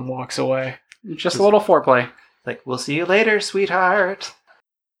seal and walks away. Just a little foreplay. Like, "We'll see you later, sweetheart."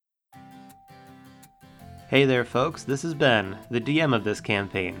 Hey there, folks. This is Ben, the DM of this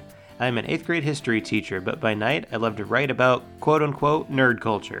campaign. I'm an 8th grade history teacher, but by night I love to write about quote-unquote nerd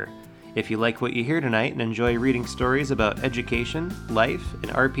culture. If you like what you hear tonight and enjoy reading stories about education, life,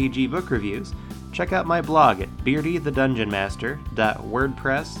 and RPG book reviews, check out my blog at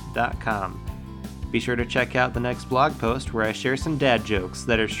beardythedungeonmaster.wordpress.com. Be sure to check out the next blog post where I share some dad jokes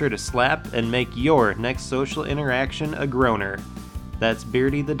that are sure to slap and make your next social interaction a groaner. That's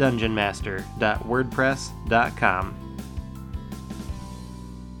beardythedungeonmaster.wordpress.com.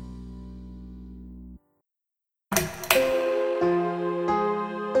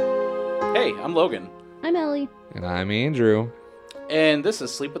 Hey, I'm Logan. I'm Ellie. And I'm Andrew. And this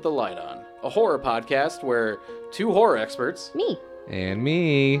is Sleep with the Light On, a horror podcast where two horror experts, Me. And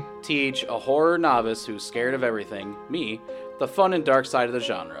me. teach a horror novice who's scared of everything, me, the fun and dark side of the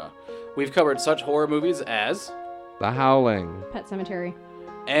genre. We've covered such horror movies as The Howling. Pet Cemetery.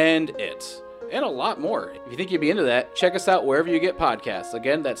 and It, and a lot more. If you think you'd be into that, check us out wherever you get podcasts.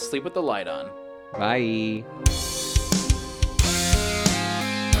 Again, that's Sleep with the Light On. Bye.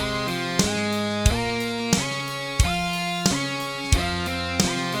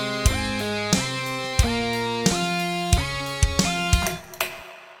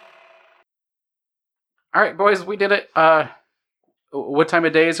 All right, boys, we did it. What time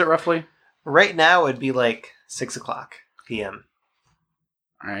of day is it roughly? Right now it'd be like 6 o'clock p.m.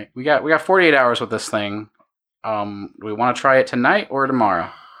 All right, we got 48 hours with this thing. Do we want to try it tonight or tomorrow?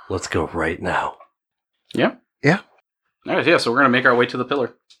 Let's go right now. Yeah. Yeah. All right, yeah. So we're gonna make our way to the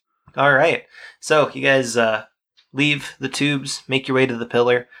pillar. All right. So you guys leave the tubes, make your way to the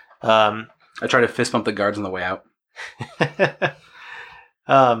pillar. I try to fist bump the guards on the way out.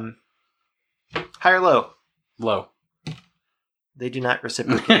 High or low? Low. They do not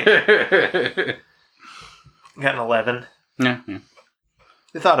reciprocate. Got an 11. Yeah.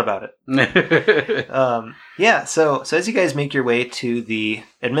 They thought about it. Yeah, so as you guys make your way to the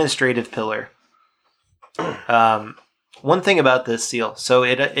administrative pillar, one thing about this seal, so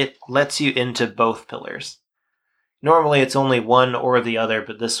it lets you into both pillars. Normally it's only one or the other,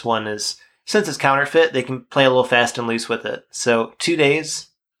 but this one is, since it's counterfeit, they can play a little fast and loose with it. So 2 days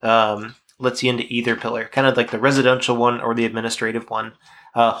lets you into either pillar, kind of like the residential one or the administrative one,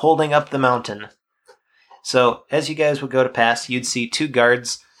 holding up the mountain. So as you guys would go to pass, you'd see two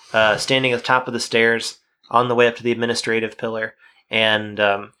guards standing at the top of the stairs on the way up to the administrative pillar, and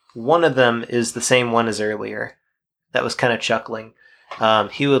one of them is the same one as earlier. That was kind of chuckling.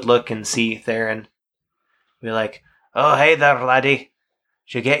 He would look and see Theron, be like, "Oh, hey there, laddie.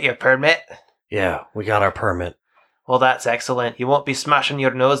 Did you get your permit?" Yeah, we got our permit. Well, that's excellent. You won't be smashing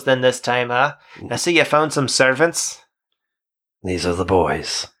your nose then this time, huh? I see you found some servants. These are the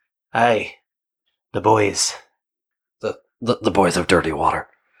boys. Aye, the boys. The boys of Dirty Water.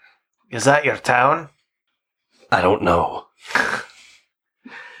 Is that your town? I don't know.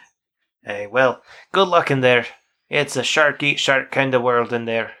 Hey, well, good luck in there. It's a shark eat shark kind of world in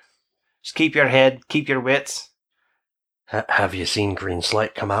there. Just keep your head, keep your wits. Have you seen Green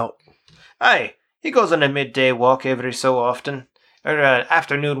Slate come out? Aye, he goes on a midday walk every so often. Or an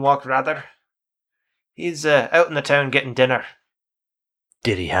afternoon walk, rather. He's out in the town getting dinner.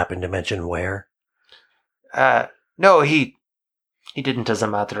 Did he happen to mention where? No, he didn't, as a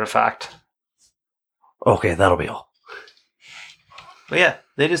matter of fact. Okay, that'll be all. But yeah,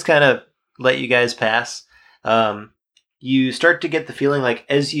 they just kind of let you guys pass. You start to get the feeling like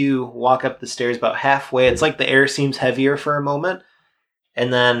as you walk up the stairs about halfway, it's like the air seems heavier for a moment,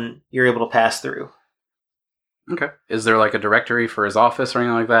 and then you're able to pass through. Okay. Is there like a directory for his office or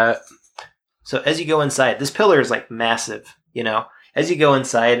anything like that? So as you go inside, this pillar is like massive, you know. As you go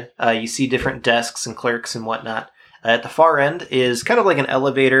inside, you see different desks and clerks and whatnot. At the far end is kind of like an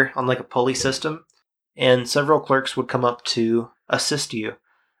elevator on like a pulley system, and several clerks would come up to assist you,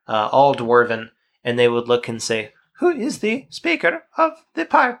 all dwarven, and they would look and say, "Who is the speaker of the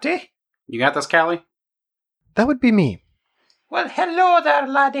party?" You got this, Callie? That would be me. Well, hello there,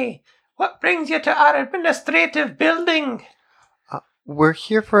 laddie. What brings you to our administrative building? We're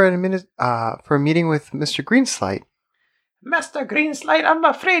here for for a meeting with Mr. Greenslite. Mr. Greenslide, I'm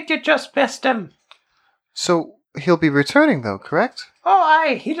afraid you just missed him. So he'll be returning, though, correct? Oh,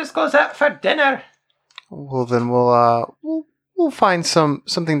 aye, he just goes out for dinner. Well, then we'll find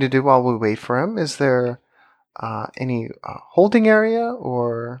something to do while we wait for him. Is there any holding area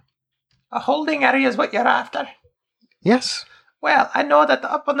or? A holding area is what you're after. Yes. Well, I know that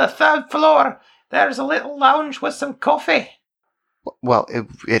up on the 3rd floor, there's a little lounge with some coffee. Well,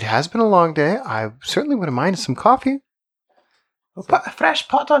 it has been a long day. I certainly wouldn't mind some coffee. We'll put a fresh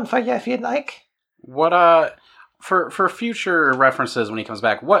pot on for you if you'd like. What for future references when he comes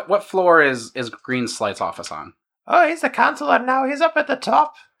back, what floor is Greenslite's office on? Oh, he's the counselor now. He's up at the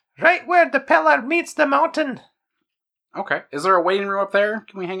top. Right where the pillar meets the mountain. Okay. Is there a waiting room up there?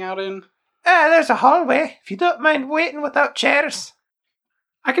 Can we hang out in? There's a hallway, if you don't mind waiting without chairs.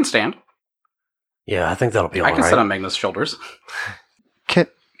 I can stand. Yeah, I think that'll be all I right. can sit on Magna's shoulders.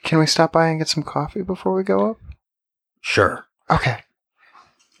 Can we stop by and get some coffee before we go up? Sure. Okay.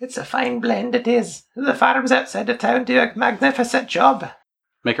 It's a fine blend, it is. The farms outside of town do a magnificent job.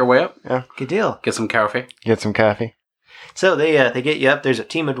 Make our way up. Good deal. Get some coffee. Get some coffee. So they get you up. There's a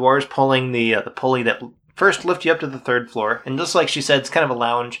team of dwarves pulling the pulley that first lift you up to the 3rd floor. And just like she said, it's kind of a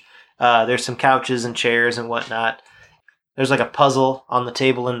lounge. There's some couches and chairs and whatnot. There's like a puzzle on the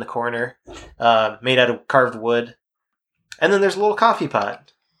table in the corner, made out of carved wood. And then there's a little coffee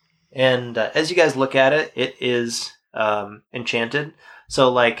pot. And as you guys look at it, it is enchanted. So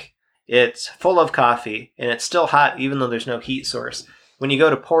like it's full of coffee and it's still hot even though there's no heat source. When you go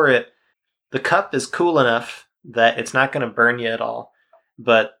to pour it, the cup is cool enough that it's not going to burn you at all.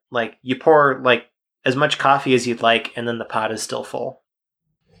 But like you pour like as much coffee as you'd like and then the pot is still full.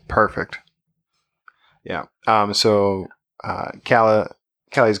 Perfect. Yeah. So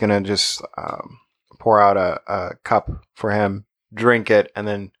Callie's gonna just pour out a cup for him, drink it, and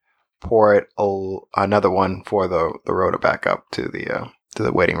then pour it another one for the rotor back up to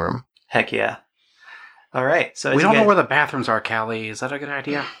the waiting room. Heck yeah. All right. So We don't know where the bathrooms are, Callie. Is that a good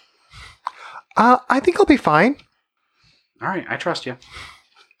idea? I think I'll be fine. All right, I trust you.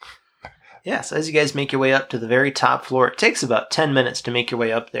 Yeah, so as you guys make your way up to the very top floor, it takes about 10 minutes to make your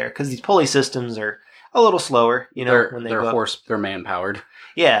way up there because these pulley systems are a little slower, you know, when they they're go up. they're man powered.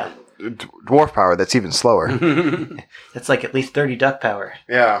 Yeah, Dwarf power, that's even slower. it's like at least 30 duck power.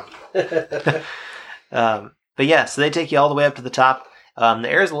 Yeah. But yeah, so they take you all the way up to the top. The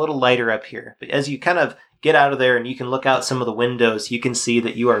air is a little lighter up here, but as you kind of get out of there and you can look out some of the windows, you can see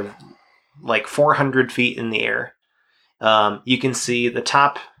that you are like 400 feet in the air. You can see the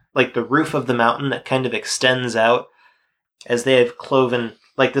top, like the roof of the mountain that kind of extends out as they have cloven,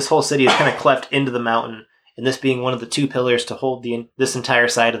 like this whole city is kind of cleft into the mountain, and this being one of the 2 pillars to hold this entire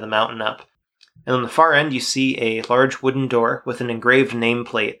side of the mountain up. And on the far end, you see a large wooden door with an engraved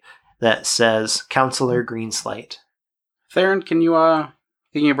nameplate that says Counselor Greenslite. Theron, can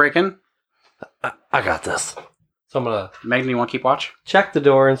you break in? I got this. So I'm gonna Magna, you want to keep watch? check the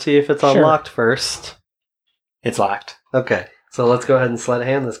door and see if it's Sure. unlocked first. It's locked. Okay, so let's go ahead and sleight of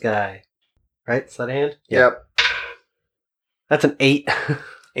hand this guy. Right, sleight of hand. Yep. That's an 8.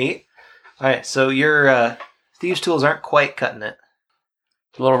 8? Alright, so your thieves' tools aren't quite cutting it.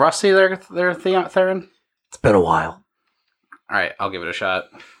 A little rusty there, Theron? It's been a while. All right, I'll give it a shot.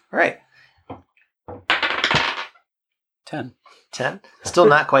 Alright, 10. 10? Still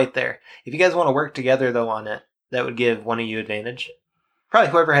not quite there. If you guys want to work together, though, on it, that would give one of you advantage. Probably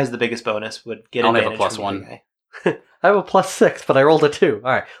whoever has the biggest bonus would get I only advantage. have a from the other +1. guy. I have a +6, but I rolled a 2.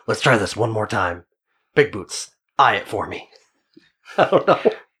 All right, let's try this one more time. Big Boots, eye it for me. I don't know.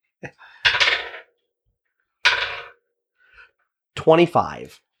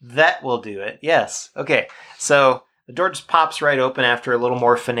 25. That will do it. Yes. Okay. So the door just pops right open after a little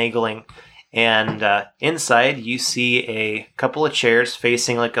more finagling. And inside, you see a couple of chairs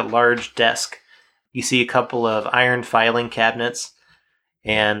facing like a large desk. You see a couple of iron filing cabinets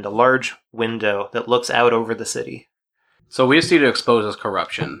and a large window that looks out over the city. So we just need to expose his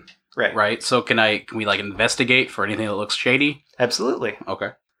corruption, Right. right? So can we like investigate for anything that looks shady? Absolutely. Okay.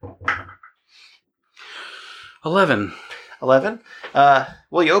 11. 11.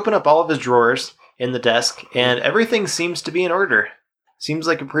 Well, you open up all of his drawers in the desk, and everything seems to be in order. Seems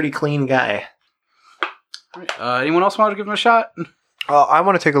like a pretty clean guy. Anyone else want to give him a shot? I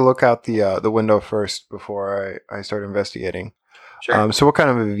want to take a look out the window first before I start investigating. Sure. So what kind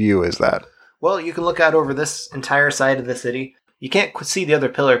of a view is that? Well, you can look out over this entire side of the city. You can't see the other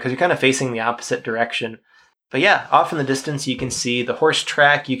pillar because you're kind of facing the opposite direction. But yeah, off in the distance, you can see the horse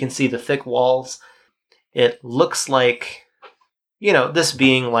track. You can see the thick walls. It looks like, this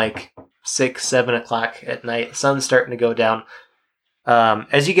being like 6, 7 o'clock at night. The sun's starting to go down.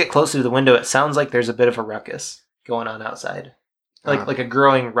 As you get closer to the window, it sounds like there's a bit of a ruckus going on outside. Like a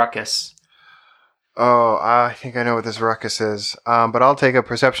growing ruckus. Oh, I think I know what this ruckus is. But I'll take a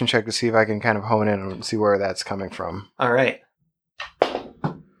perception check to see if I can kind of hone in and see where that's coming from. All right.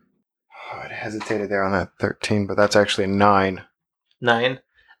 Oh, I hesitated there on that 13, but that's actually a 9. 9.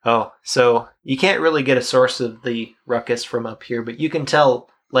 Oh, so you can't really get a source of the ruckus from up here, but you can tell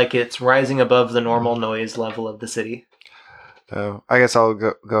like it's rising above the normal noise level of the city. So I guess I'll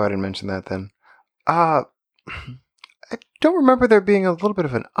go ahead and mention that then. I don't remember there being a little bit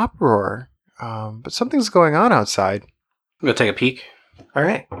of an uproar, but something's going on outside. I'm going to take a peek. All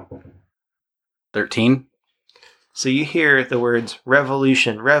right. 13. So you hear the words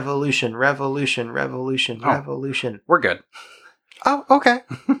revolution, revolution, revolution, revolution, Oh. revolution. We're good. Oh, okay.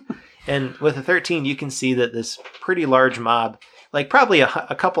 And with a 13, you can see that this pretty large mob, like probably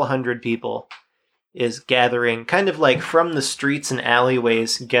a couple hundred people, is gathering kind of like from the streets and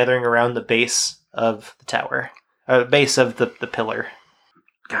alleyways, gathering around the base of the tower, base of the pillar.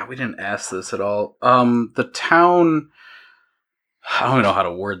 God, we didn't ask this at all. The town... I don't even know how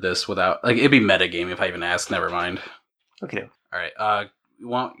to word this without... it'd be metagame if I even asked. Never mind. Okay. All right. You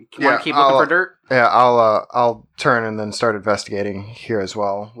want to Yeah, keep looking I'll- for dirt? Yeah, I'll turn and then start investigating here as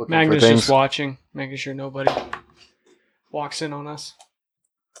well, looking Magnus for things. just watching, making sure nobody walks in on us.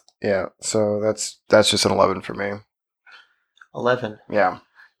 Yeah, so that's just an 11 for me. 11. Yeah.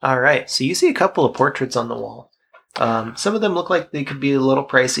 All right. So you see a couple of portraits on the wall. Some of them look like they could be a little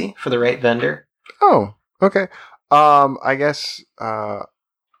pricey for the right vendor. Oh, okay. I guess yeah,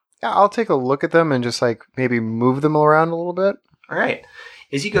 I'll take a look at them and just like maybe move them around a little bit. All right.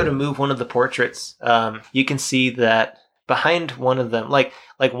 As you go to move one of the portraits, you can see that behind one of them, like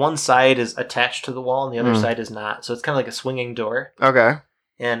one side is attached to the wall and the other side is not. So it's kind of like a swinging door. Okay.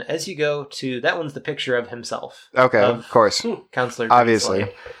 And as you go to that one's the picture of himself. Okay, of course. Counselor. Obviously.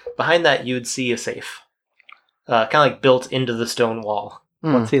 Greenslade. Behind that, you would see a safe, kind of like built into the stone wall.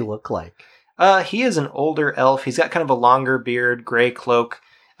 What's he look like? He is an older elf. He's got kind of a longer beard, gray cloak,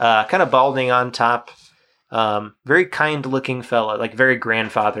 kind of balding on top. Very kind-looking fella, like very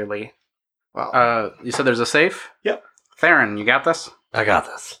grandfatherly. Wow. You said there's a safe? Yep. Theron, you got this? I got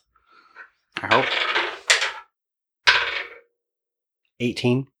this. I hope.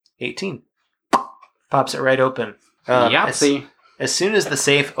 18. 18. Pops it right open. Yahtzee. As soon as the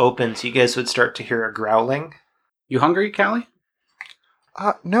safe opens, you guys would start to hear a growling. You hungry, Callie?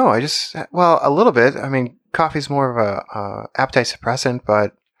 No, I just a little bit. I mean, coffee's more of a appetite suppressant,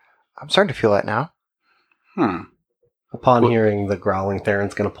 but I'm starting to feel that now. Upon hearing the growling,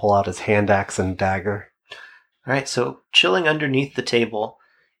 Theron's going to pull out his hand axe and dagger. All right, so chilling underneath the table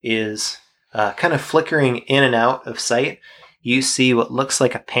is kind of flickering in and out of sight. You see what looks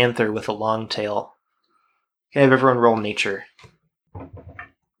like a panther with a long tail. Okay, have everyone roll nature.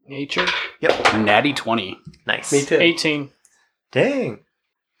 Nature? Yep. Natty 20. Nice. Me too. 18. Dang.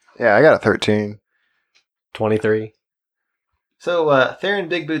 Yeah, I got a 13. 23. So, Theron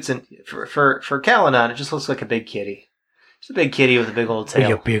Big Boots, and for Kalanon, it just looks like a big kitty. Just a big kitty with a big old tail.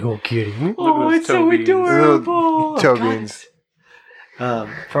 You big old kitty. Oh, those it's so toe beans. adorable. Toe beans.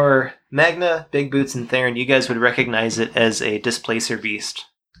 For Magna, Big Boots, and Theron, you guys would recognize it as a displacer beast.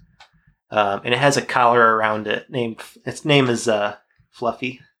 And it has a collar around it. Its name is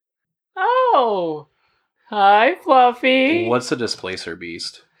Fluffy. Oh, hi, Fluffy. What's a displacer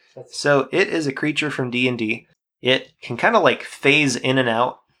beast? So it is a creature from D&D. It can kind of like phase in and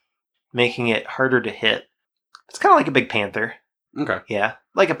out, making it harder to hit. It's kind of like a big panther. Okay. Yeah,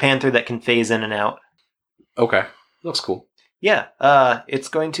 like a panther that can phase in and out. Okay. Looks cool. Yeah, it's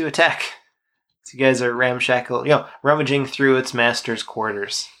going to attack. So you guys are rummaging through its master's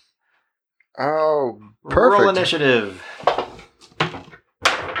quarters. Oh, perfect. Roll initiative.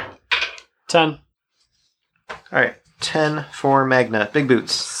 10. All right, 10 for Magna. Big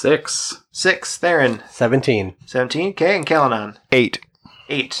Boots. 6. 6, Theron. 17. 17, okay, and Kalanon. 8.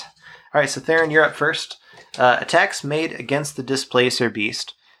 8. All right, so Theron, you're up first. Attacks made against the Displacer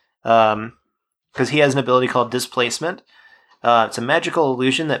Beast. Because he has an ability called Displacement. It's a magical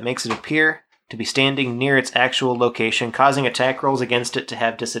illusion that makes it appear to be standing near its actual location, causing attack rolls against it to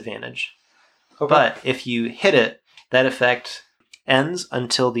have disadvantage. Okay. But if you hit it, that effect ends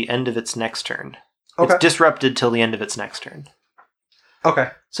until the end of its next turn. Okay. It's disrupted till the end of its next turn. Okay.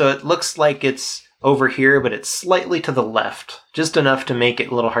 So it looks like it's over here, but it's slightly to the left, just enough to make it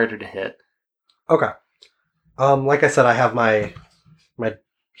a little harder to hit. Okay. Like I said, I have my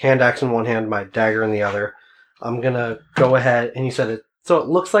hand axe in one hand, my dagger in the other. I'm gonna go ahead, and you said it. So it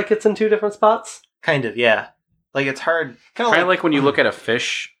looks like it's in two different spots. Kind of, yeah. Like it's hard. Kind of like when you look at a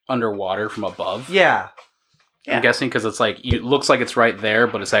fish underwater from above. Yeah. Yeah. I'm guessing because it's like it looks like it's right there,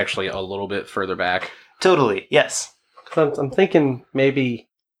 but it's actually a little bit further back. Totally, yes. So I'm thinking maybe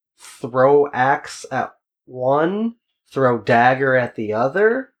throw axe at one, throw dagger at the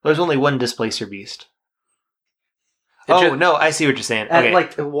other. There's only one Displacer Beast. It Oh, ju- no, I see what you're saying. At, Okay.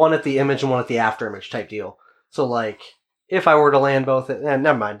 like one at the image and one at the after image type deal. So like if I were to land both,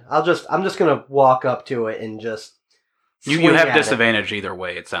 never mind. I'm just gonna walk up to it and just. You swing have at it. disadvantage either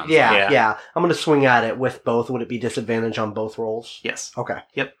way, it sounds Yeah, like. yeah. I'm gonna swing at it with both. Would it be disadvantage on both rolls? Yes. Okay.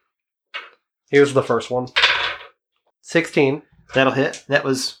 Yep. Here's the first one. 16. That'll hit. That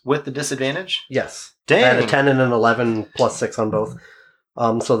was with the disadvantage? Yes. Dang. I had a 10 and an 11 plus 6 on both.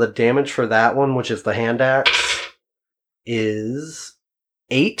 So the damage for that one, which is the hand axe, is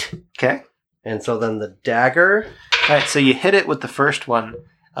 8. Okay. And so then the dagger. Alright, so you hit it with the first one.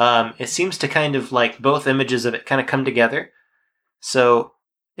 It seems to kind of like both images of it kind of come together. So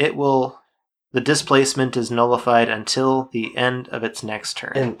it will. The displacement is nullified until the end of its next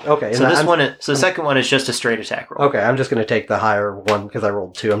turn. And okay. So and this I'm- one, so the second one is just a straight attack roll. Okay, I'm just going to take the higher one because I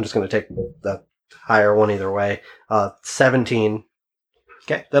rolled 2. I'm just going to take the higher one either way. 17,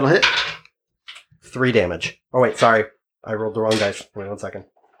 Okay, that'll hit. 3 damage. Oh, wait, sorry. I rolled the wrong dice. Wait 1 second.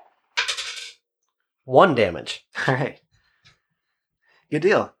 1 damage. All right. Good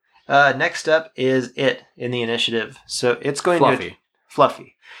deal. Next up is it in the initiative. So it's going to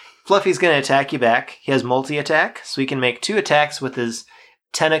Fluffy. Fluffy's going to attack you back. He has multi-attack, so he can make 2 attacks with his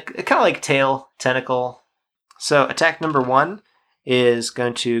kind of like tail tentacle. So attack number 1 is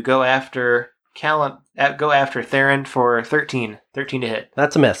going to go after Theron for 13. 13 to hit.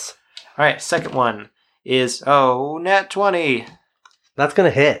 That's a miss. All right. Second one is nat 20. That's going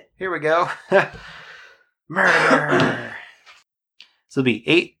to hit. Here we go. Murder. So it'll be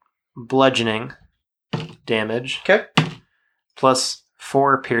 8 bludgeoning damage. Okay. Plus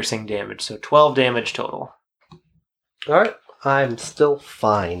 4 piercing damage. So 12 damage total. All right. I'm still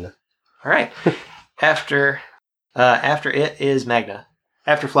fine. All right. After it is Magna.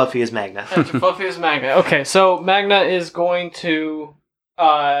 After Fluffy is Magna. After Fluffy is Magna. Okay, so Magna is going to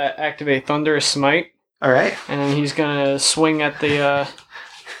activate Thunderous Smite, All right. and then he's gonna swing at the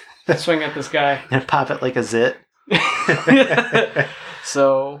swing at this guy. And pop it like a zit.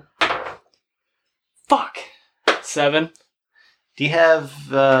 So, fuck. 7. Do you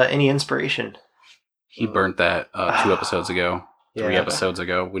have any inspiration? He burnt that 2 episodes ago. 3 Yeah. episodes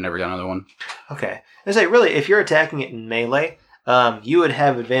ago. We never got another one. Okay. I say, really, if you're attacking it in melee, you would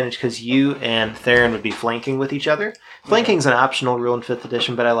have advantage because you and Theron would be flanking with each other. Flanking's an optional rule in 5th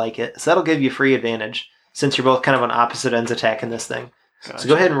edition, but I like it. So that'll give you free advantage since you're both kind of on opposite ends attacking this thing. So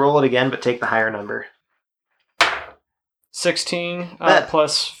go ahead and roll it again, but take the higher number. 16 That-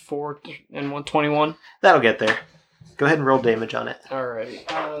 plus 4 and 121. That'll get there. Go ahead and roll damage on it.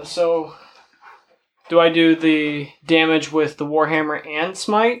 Alrighty. So, do I do the damage with the Warhammer and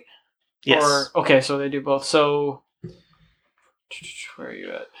Smite? Yes. Or, okay, so they do both. So, where are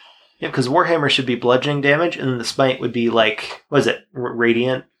you at? Yeah, because Warhammer should be bludgeoning damage, and the smite would be like, what is it,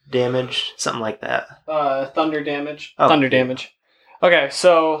 radiant damage? Something like that. Thunder damage. Oh. Thunder damage. Okay,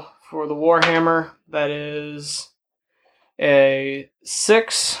 so for the Warhammer, that is a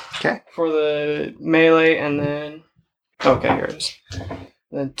 6. Okay. For the melee, and then... Okay, here it is.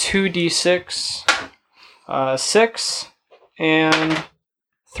 Then 2d6, 6, and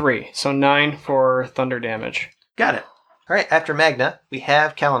 3. So 9 for thunder damage. Got it. All right, after Magna, we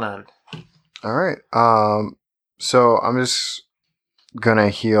have Kalanan. All right. So I'm just gonna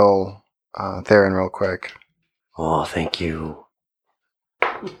heal Theron real quick. Oh, thank you.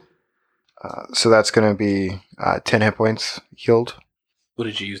 So that's gonna be 10 hit points healed. What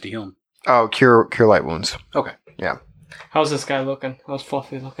did you use to heal him? Oh, cure light wounds. Okay. How's this guy looking? How's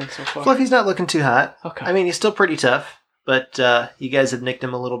Fluffy looking so far? Fluffy's not looking too hot. Okay. I mean, he's still pretty tough, but you guys have nicked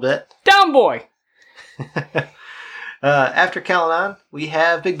him a little bit. Down boy! After Kalanan, we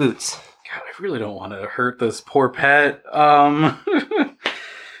have Big Boots. God, I really don't want to hurt this poor pet.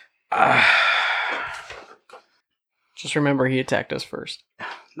 Just remember he attacked us first.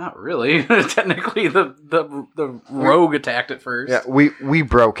 Not really. Technically, the rogue attacked it first. Yeah, we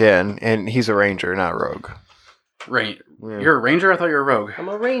broke in, and he's a ranger, not rogue. Right. Yeah. You're a ranger? I thought you were a rogue. I'm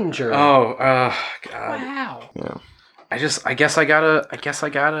a ranger. Oh, God. Wow. Yeah. I guess I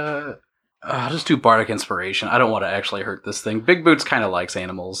gotta. I'll just do Bardic Inspiration. I don't want to actually hurt this thing. Big Boots kind of likes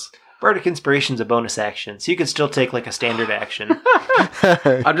animals. Bardic Inspiration's a bonus action, so you could still take like a standard action.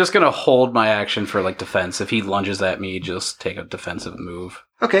 I'm just gonna hold my action for like defense. If he lunges at me, just take a defensive move.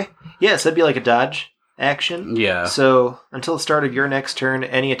 Okay. Yes, that'd be like a dodge action. Yeah. So until the start of your next turn,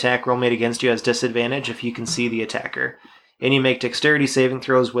 any attack roll made against you has disadvantage if you can see the attacker. And you make dexterity saving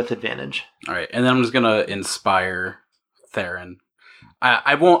throws with advantage. All right, and then I'm just gonna inspire Theron.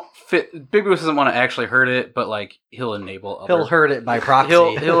 I won't fit. Big Boots doesn't want to actually hurt it, but like he'll enable. He'll hurt it by proxy.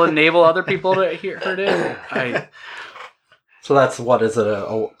 He'll enable other people to hurt it. So that's what is it?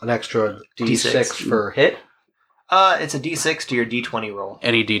 An extra D6 for hit? It's a D6 to your D20 roll.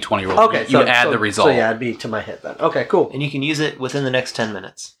 Any D20 roll. Okay, you add the result. So yeah, it'd be to my hit then. Okay, cool. And you can use it within the next 10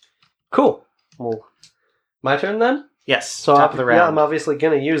 minutes. Cool. Well, my turn then? Yes, So top of the round. Yeah, I'm obviously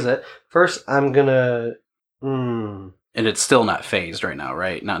going to use it. First, I'm going to... And it's still not phased right now,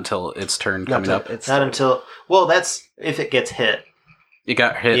 right? Not until its turn coming up. It's Not until... Well, that's if it gets hit. It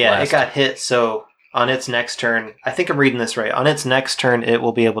got hit. Yeah, last it got hit, so on its next turn... I think I'm reading this right. On its next turn, it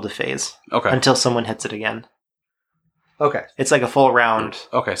will be able to phase. Okay. Until someone hits it again. Okay. It's like a full round.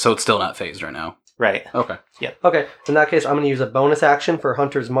 Okay, so it's still not phased right now. Right. Okay. Okay. In that case, I'm going to use a bonus action for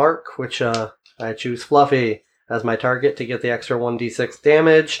Hunter's Mark, which I choose Fluffy as my target to get the extra 1d6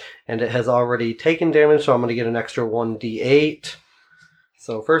 damage, and it has already taken damage, so I'm going to get an extra 1d8.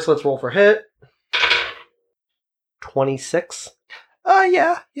 So first, let's roll for hit. 26.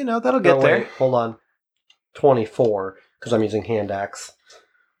 Yeah, that'll get No, there. wait, hold on. 24, because I'm using hand axe.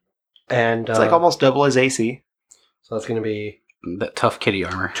 And It's like almost double his AC. so that's going to be That tough kitty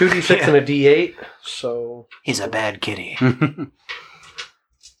armor. 2d6 Yeah. and a d8. So He's a bad kitty.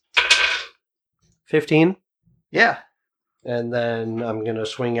 15. Yeah. And then I'm going to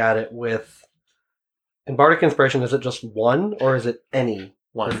swing at it with... In Bardic Inspiration, is it just one, or is it any?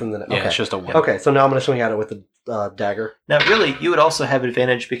 One. From the... Yeah, Okay. it's just a one. Okay, so now I'm going to swing at it with the dagger. Now, really, you would also have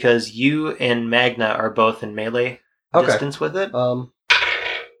advantage because you and Magna are both in melee Okay. distance with it.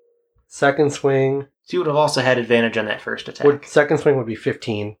 Second swing... So you would have also had advantage on that first attack. Second swing would be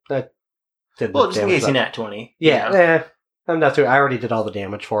 15. That did Well, the just in damage case you that- nat 20. Yeah, I'm not too... I already did all the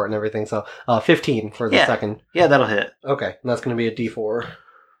damage for it and everything, so 15 for the Yeah. second. Yeah, that'll hit. Okay, and that's going to be a d4.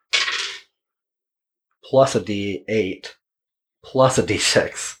 Plus a d8. Plus a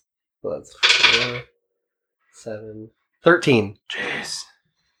d6. So that's 4, 7, 13. Jeez.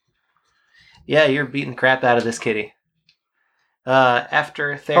 Yeah, you're beating the crap out of this kitty.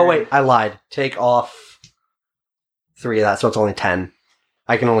 After Theron... Oh, wait, I lied. Take off 3 of that, so it's only 10.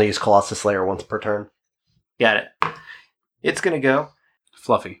 I can only use Colossus Slayer once per turn. Got it. It's gonna go.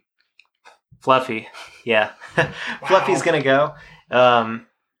 Fluffy. Fluffy. Yeah. Fluffy's gonna go.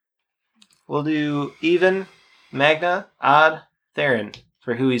 We'll do even, Magna, odd, Theron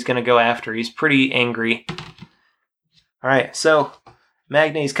for who he's gonna go after. He's pretty angry. Alright, so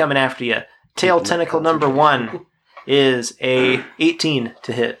Magna, he's coming after you. Tail tentacle number 1 is a 18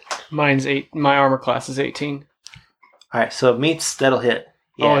 to hit. Mine's 8. My armor class is 18. Alright, so it meets, that'll hit.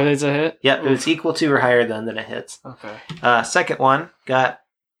 Oh, it is a hit? Yep, if it's equal to or higher than it hits. Okay. Second one got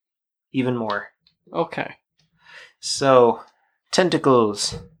even more. Okay. So,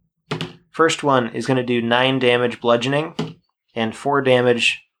 tentacles. First one is going to do 9 damage bludgeoning and 4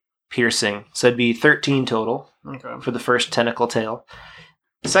 damage piercing. So it'd be 13 total Okay. for the first tentacle tail.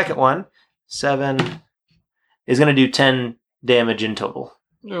 The second one, 7, is going to do 10 damage in total.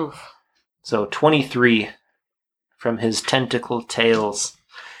 Oof. So 23 from his tentacle tails.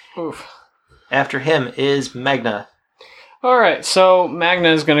 Oof. After him is Magna. All right, so Magna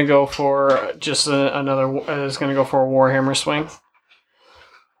is going to go for just another. Is going to go for a Warhammer swing.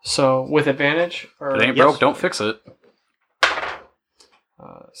 So with advantage, or If it ain't Yes. broke, don't fix it.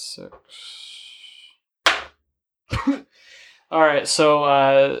 6. All right,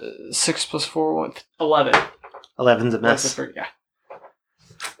 so 6 plus 4, 11. 11's a That's miss. yeah.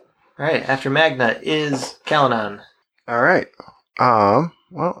 Alright, after Magna is Kalanan. All right.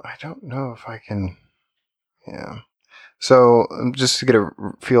 Well, I don't know if I can. Yeah. So just to get a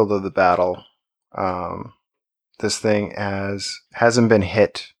feel of the battle, this thing hasn't been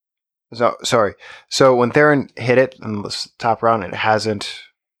hit. So sorry. So when Theron hit it in the top round, it hasn't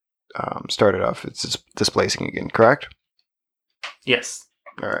started off. It's just displacing again. Correct. Yes.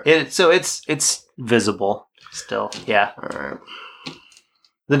 All right. It's visible still. Yeah. All right.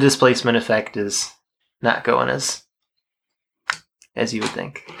 The displacement effect is not going as as you would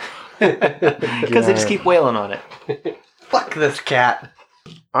think. Because they just keep wailing on it. Fuck this cat.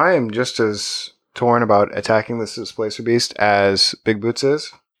 I am just as torn about attacking this displacer beast as Big Boots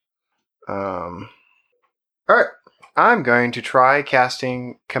is. Alright. I'm going to try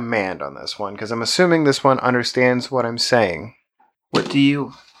casting command on this one, because I'm assuming this one understands what I'm saying. What do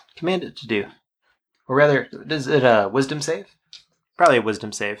you command it to do? Or rather, is it a wisdom save? Probably a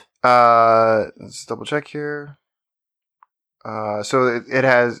wisdom save. Let's double check here. So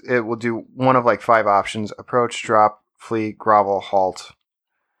it will do one of like 5 options: approach, drop, flee, grovel, halt.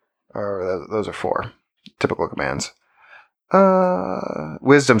 Or those are 4 typical commands.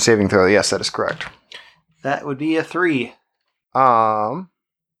 Wisdom saving throw. Yes, that is correct. That would be a 3.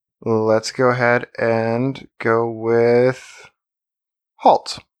 Let's go ahead and go with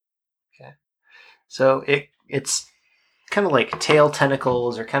halt. Okay. So it's kind of like tail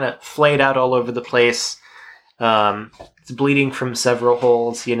tentacles are kind of flayed out all over the place. It's bleeding from several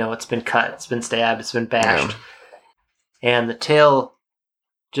holes. It's been cut, it's been stabbed, it's been bashed. Yeah. And the tail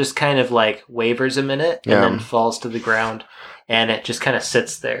just kind of like wavers a minute and then falls to the ground, and it just kind of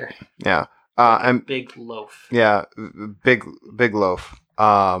sits there. Yeah. And big loaf. Yeah, big loaf.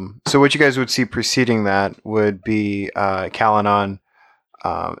 So what you guys would see preceding that would be Kalanon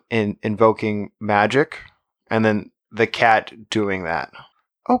invoking magic, and then the cat doing that.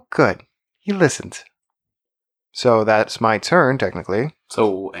 Oh, good. He listened. So that's my turn, technically.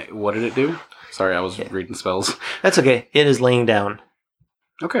 So what did it do? Sorry, I was reading spells. That's okay. It is laying down.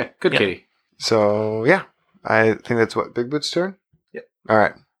 Okay, good, Katie. So, yeah. I think that's what, Big Boot's turn? Yep. All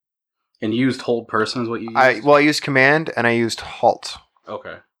right. And used hold person is what you used? I used command and I used halt.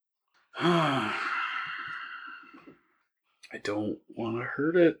 Okay. I don't want to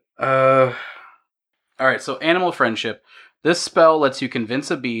hurt it. Alright, so animal friendship. This spell lets you convince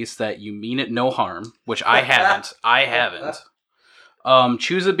a beast that you mean it no harm, which I haven't.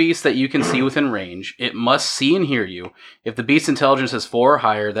 Choose a beast that you can see within range. It must see and hear you. If the beast's intelligence is 4 or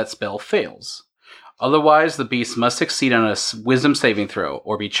higher, that spell fails. Otherwise, the beast must succeed on a wisdom saving throw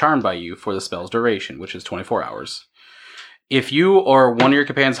or be charmed by you for the spell's duration, which is 24 hours. If you or one of your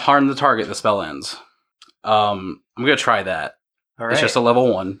companions harm the target, the spell ends. I'm going to try that. All right. It's just a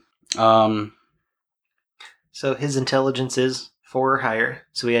level 1. So his intelligence is 4 or higher,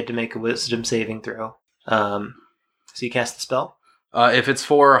 so we had to make a wisdom saving throw. So you cast the spell? If it's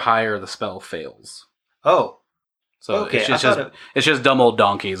 4 or higher, the spell fails. Oh. So okay, it's just dumb old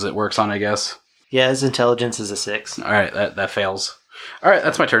donkeys it works on, I guess. Yeah, his intelligence is a 6. All right, that fails. All right,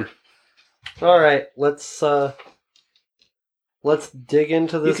 that's my turn. All right, let's dig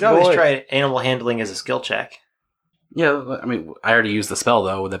into this. You can always try animal handling as a skill check. Yeah, I mean, I already used the spell,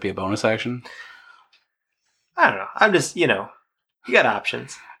 though. Would that be a bonus action? I don't know. I'm just, you got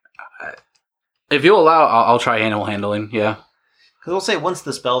options. If you allow, I'll try animal handling, yeah. Because we'll say once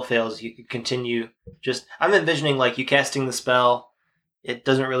the spell fails, you can continue I'm envisioning, like, you casting the spell, it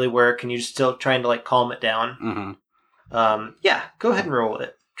doesn't really work, and you're still trying to, like, calm it down. Mm-hmm. Yeah, go ahead and roll with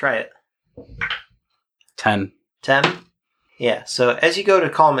it. Try it. 10. 10? Yeah, so as you go to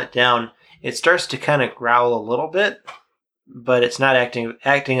calm it down, it starts to kind of growl a little bit, but it's not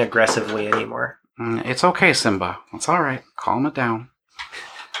acting aggressively anymore. It's okay, Simba. It's all right. Calm it down.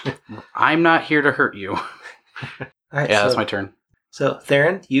 I'm not here to hurt you. All right, yeah, that's my turn. So,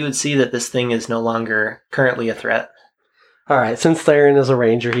 Theron, you would see that this thing is no longer currently a threat. All right, since Theron is a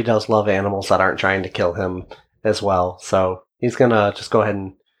ranger, he does love animals that aren't trying to kill him as well. So he's going to just go ahead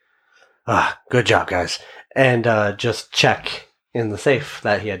and... good job, guys. And just check in the safe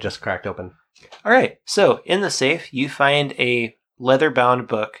that he had just cracked open. All right, so in the safe, you find a leather-bound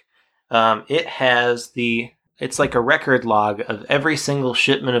book. It has it's like a record log of every single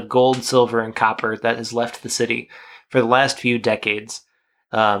shipment of gold, silver, and copper that has left the city for the last few decades.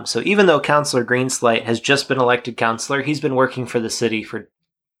 So even though Councillor Greenslight has just been elected councillor, he's been working for the city for,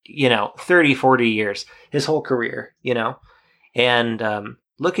 30, 40 years, his whole career, And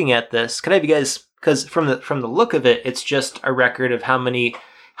looking at this, can I have you guys, because from the look of it, it's just a record of how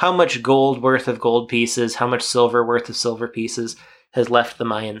much gold worth of gold pieces, how much silver worth of silver pieces has left the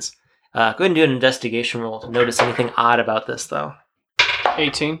mines. Go ahead and do an investigation roll to notice anything odd about this, though.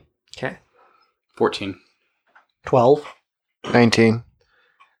 18. Okay. 14. 12. 19.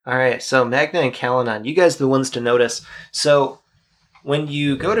 All right, so Magna and Kalanon, you guys are the ones to notice. So when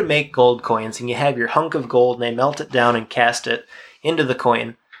you go to make gold coins and you have your hunk of gold and they melt it down and cast it into the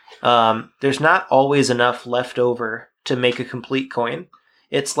coin, there's not always enough left over to make a complete coin.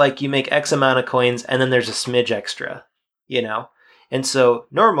 It's like you make X amount of coins and then there's a smidge extra, And so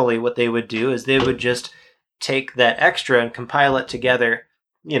normally what they would do is they would just take that extra and compile it together,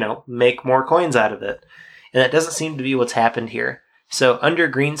 make more coins out of it. And that doesn't seem to be what's happened here. So under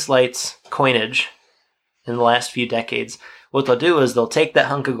Greenslight's coinage in the last few decades, what they'll do is they'll take that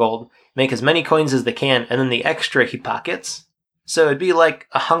hunk of gold, make as many coins as they can, and then the extra he pockets. So it'd be like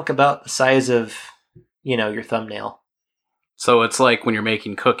a hunk about the size of, your thumbnail. So it's like when you're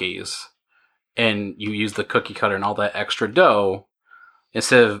making cookies and you use the cookie cutter and all that extra dough,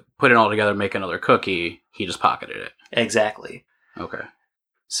 instead of putting it all together and make another cookie, he just pocketed it. Exactly. Okay.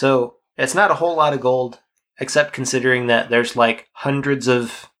 So it's not a whole lot of gold, except considering that there's like hundreds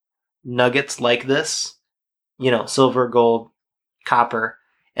of nuggets like this, silver, gold, copper,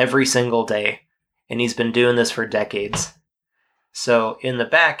 every single day. And he's been doing this for decades. So in the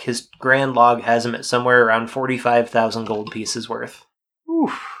back, his grand log has him at somewhere around 45,000 gold pieces worth.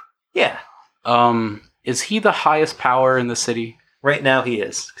 Oof. Yeah. Is he the highest power in the city? Right now he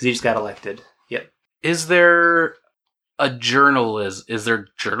is, because he just got elected. Yep. Is there is there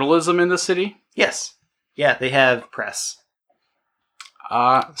journalism in the city? Yes. Yeah, they have press.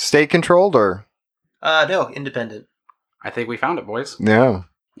 State controlled or? No, independent. I think we found it, boys. Yeah.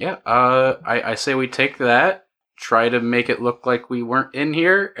 Yeah. I say we take that, try to make it look like we weren't in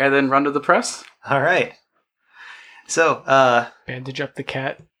here, and then run to the press. All right. So, Bandage up the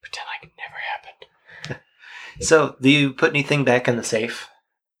cat. Pretend like it never happened. So, do you put anything back in the safe?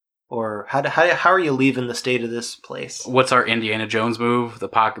 Or how are you leaving the state of this place? What's our Indiana Jones move? The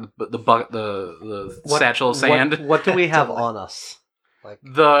pocket, the satchel of sand, What do we have on us? Like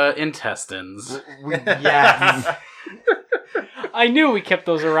the intestines. yes. I knew we kept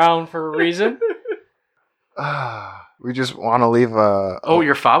those around for a reason. We just want to leave a. Oh,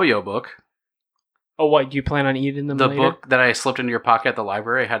 your Fabio book. Oh, what? Do you plan on eating them The later? book that I slipped into your pocket at the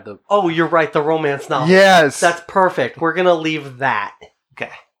library had the. Oh, you're right. The romance novel. Yes. That's perfect. We're gonna leave that.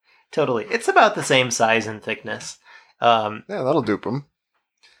 Okay. Totally. It's about the same size and thickness. Yeah, that'll dupe him.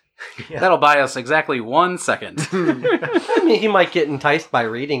 Yeah. That'll buy us exactly 1 second. I mean, he might get enticed by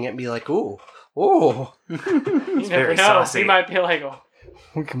reading it and be like, "Ooh, ooh." You It's never very know. saucy. He might be like, "Oh,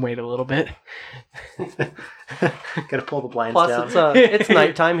 we can wait a little bit." Gotta pull the blinds Plus, down. it's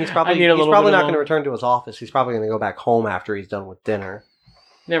nighttime. He's I probably need a little not bit going alone. to return to his office. He's probably going to go back home after he's done with dinner.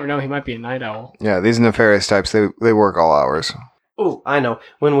 Never know. He might be a night owl. Yeah, these nefarious types, they work all hours. Oh, I know.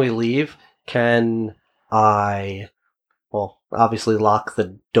 When we leave, can I? Well, obviously lock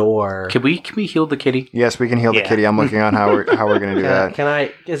the door. Can we heal the kitty? Yes, we can heal the Yeah. kitty. I'm looking on how we're going to do that. Can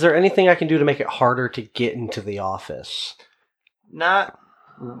I? Is there anything I can do to make it harder to get into the office? Not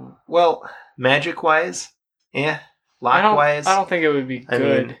well, magic wise. Yeah. Lock wise. I don't think it would be I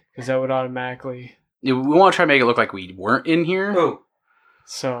good mean- because that would automatically. We want to try to make it look like we weren't in here. Oh,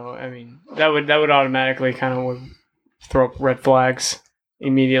 So I mean, that would automatically kind of would throw up red flags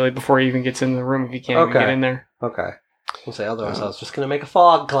immediately before he even gets in the room if he can't even Okay. get in there. okay. We'll say otherwise. I was just going to make a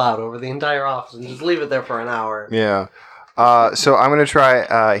fog cloud over the entire office and just leave it there for an hour. Yeah. So I'm going to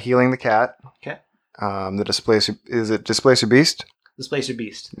try healing the cat. Okay. The displacer, is it Displacer Beast? Displacer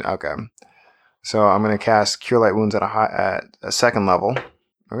Beast. Okay. So I'm going to cast Cure Light Wounds at a second level.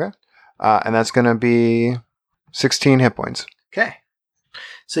 Okay. And that's going to be 16 hit points. Okay.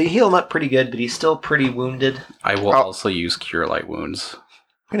 So you heal him up pretty good, but he's still pretty wounded. I will Oh. also use Cure Light Wounds.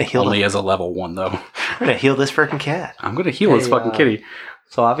 I'm gonna heal Only as a level 1, though. I'm gonna heal this freaking cat. I'm going to heal this Hey, fucking kitty.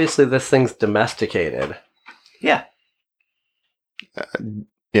 So obviously this thing's domesticated. Yeah.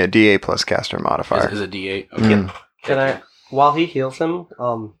 Yeah, DA plus caster modifier. Is it D8? Okay. Mm. Can I, while he heals him,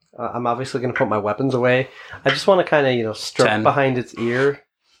 I'm obviously going to put my weapons away. I just want to kind of, stroke 10. behind its ear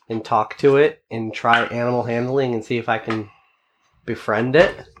and talk to it and try animal handling and see if I can befriend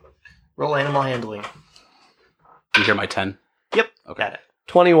it. Roll animal handling. You hear my 10? Yep. Okay. Got it.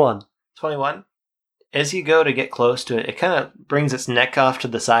 21. 21. As you go to get close to it, it kind of brings its neck off to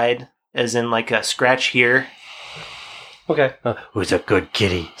the side, as in like a scratch here. Okay. Who's a good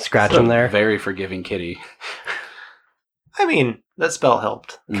kitty? Scratch him there. Very forgiving kitty. I mean, that spell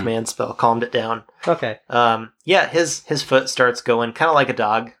helped. The Mm. command spell calmed it down. Okay. Yeah, his foot starts going kind of like a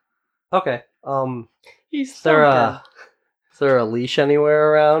dog. Okay. He's Is there thumping. is there a leash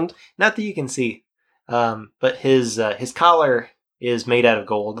anywhere around? Not that you can see, but his collar is made out of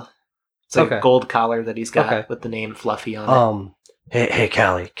gold. It's like Okay. a gold collar that he's got Okay. with the name Fluffy on it. Hey,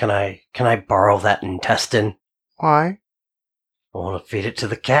 Callie, can I borrow that intestine? Why? I want to feed it to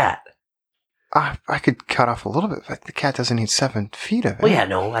the cat. I could cut off a little bit, but the cat doesn't need 7 feet of it. Well, yeah,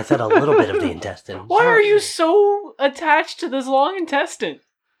 no, I said a little bit of the intestine. Why are you so attached to this long intestine?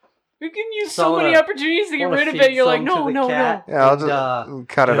 We've given you so So, many opportunities to get wanna rid of feed it. You're like, some no, to the no, cat? no. Yeah, I'll And, just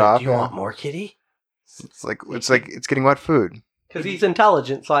cut it off. Do you yeah. want more, kitty? It's like it's getting wet food. Because he's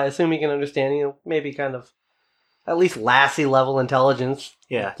intelligent, so I assume he can understand, maybe kind of at least Lassie level intelligence.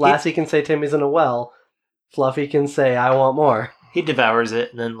 Yeah. Lassie can say Timmy's in a well. Fluffy can say, I want more. He devours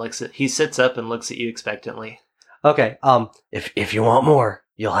it and then he sits up and looks at you expectantly. Okay. If you want more,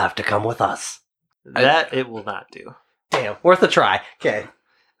 you'll have to come with us. That it will not do. Damn, worth a try. Okay.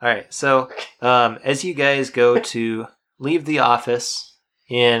 All right. So, as you guys go to leave the office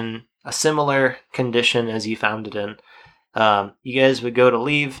in a similar condition as you found it in, you guys would go to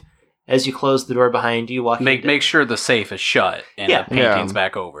leave. As you close the door behind you, Make sure the safe is shut and Yeah. the painting's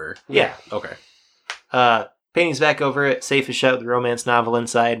back over. Yeah. Okay. Painting's back over it. Safe is shut with the romance novel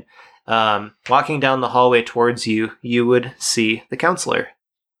inside. Walking down the hallway towards you, you would see the counselor.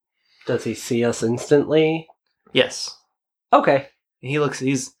 Does he see us instantly? Yes. Okay. He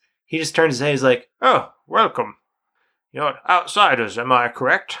just turns his head. He's like, "Oh, welcome. You're outsiders, am I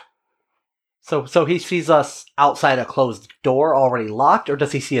correct?" So he sees us outside a closed door already locked, or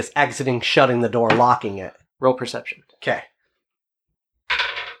does he see us exiting, shutting the door, locking it? Roll perception. Okay.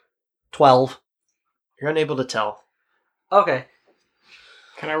 12. You're unable to tell. Okay.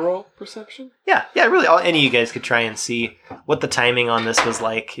 Can I roll perception? Yeah, really. Any of you guys could try and see what the timing on this was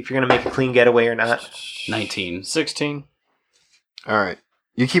like, if you're going to make a clean getaway or not. 19. 16. All right.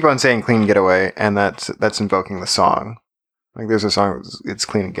 You keep on saying "clean getaway," and that's invoking the song. Like there's a song. It's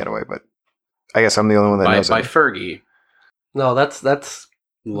 "Clean and Getaway," but I guess I'm the only one that knows By it. Fergie. No, that's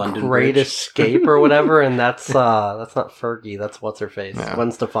London Great Bridge. Escape or whatever, and that's not Fergie. That's what's her face, Yeah.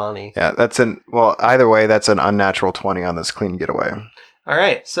 Gwen Stefani. Yeah, either way, that's an unnatural 20 on this "Clean Getaway." All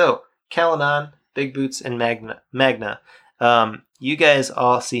right, so Calinan, Big Boots, and Magna. You guys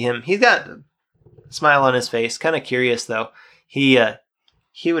all see him. He's got a smile on his face, kind of curious though.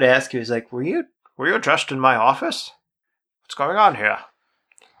 He would ask you, he's like, "Were you just in my office? What's going on here?"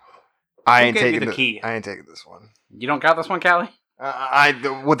 I Who ain't gave you taking the key? I ain't taking this one. You don't got this one, Callie?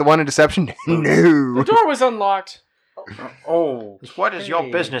 With the one in deception? The No. door was unlocked. Oh. What is your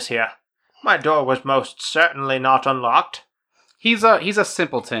Hey. business here? My door was most certainly not unlocked. He's a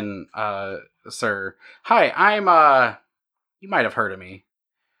simpleton, sir. Hi, I'm you might have heard of me.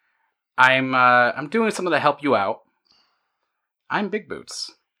 I'm doing something to help you out. I'm Big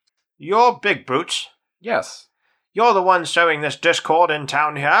Boots. You're Big Boots. Yes. You're the one sowing this discord in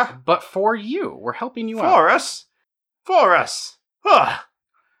town here. But for you, we're helping you out. For us. For us. Huh.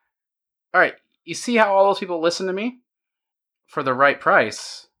 Alright, you see how all those people listen to me? For the right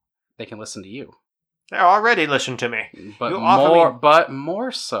price, they can listen to you. They already listen to me. But You offer more me- but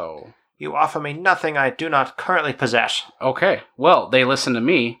more so. You offer me nothing I do not currently possess. Okay. Well, they listen to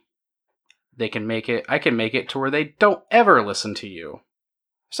me. I can make it to where they don't ever listen to you.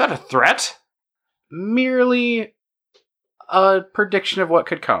 Is that a threat? Merely a prediction of what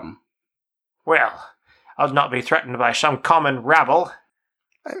could come. Well, I'll not be threatened by some common rabble.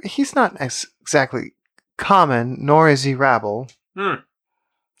 He's not exactly common, nor is he rabble.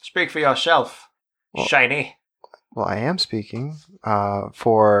 Speak for yourself, Well- Shiny. Well, I am speaking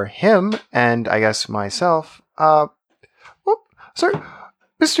for him and I guess myself. Well, sorry,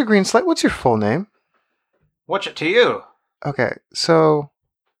 Mr. Greenslate, what's your full name? What's it to you? Okay, so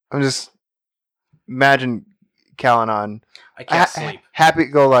I'm just imagine Calinan, I can't sleep.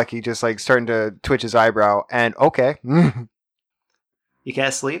 happy-go-lucky, just like starting to twitch his eyebrow, and okay. You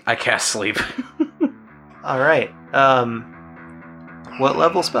can't sleep? I can't sleep. Alright. What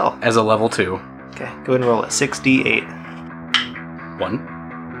level spell? As a level 2. Okay, go ahead and roll it. 6d8.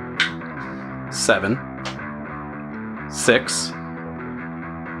 1, 7, 6,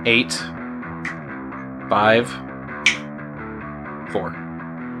 8, 5,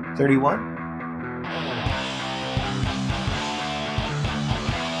 4. 31.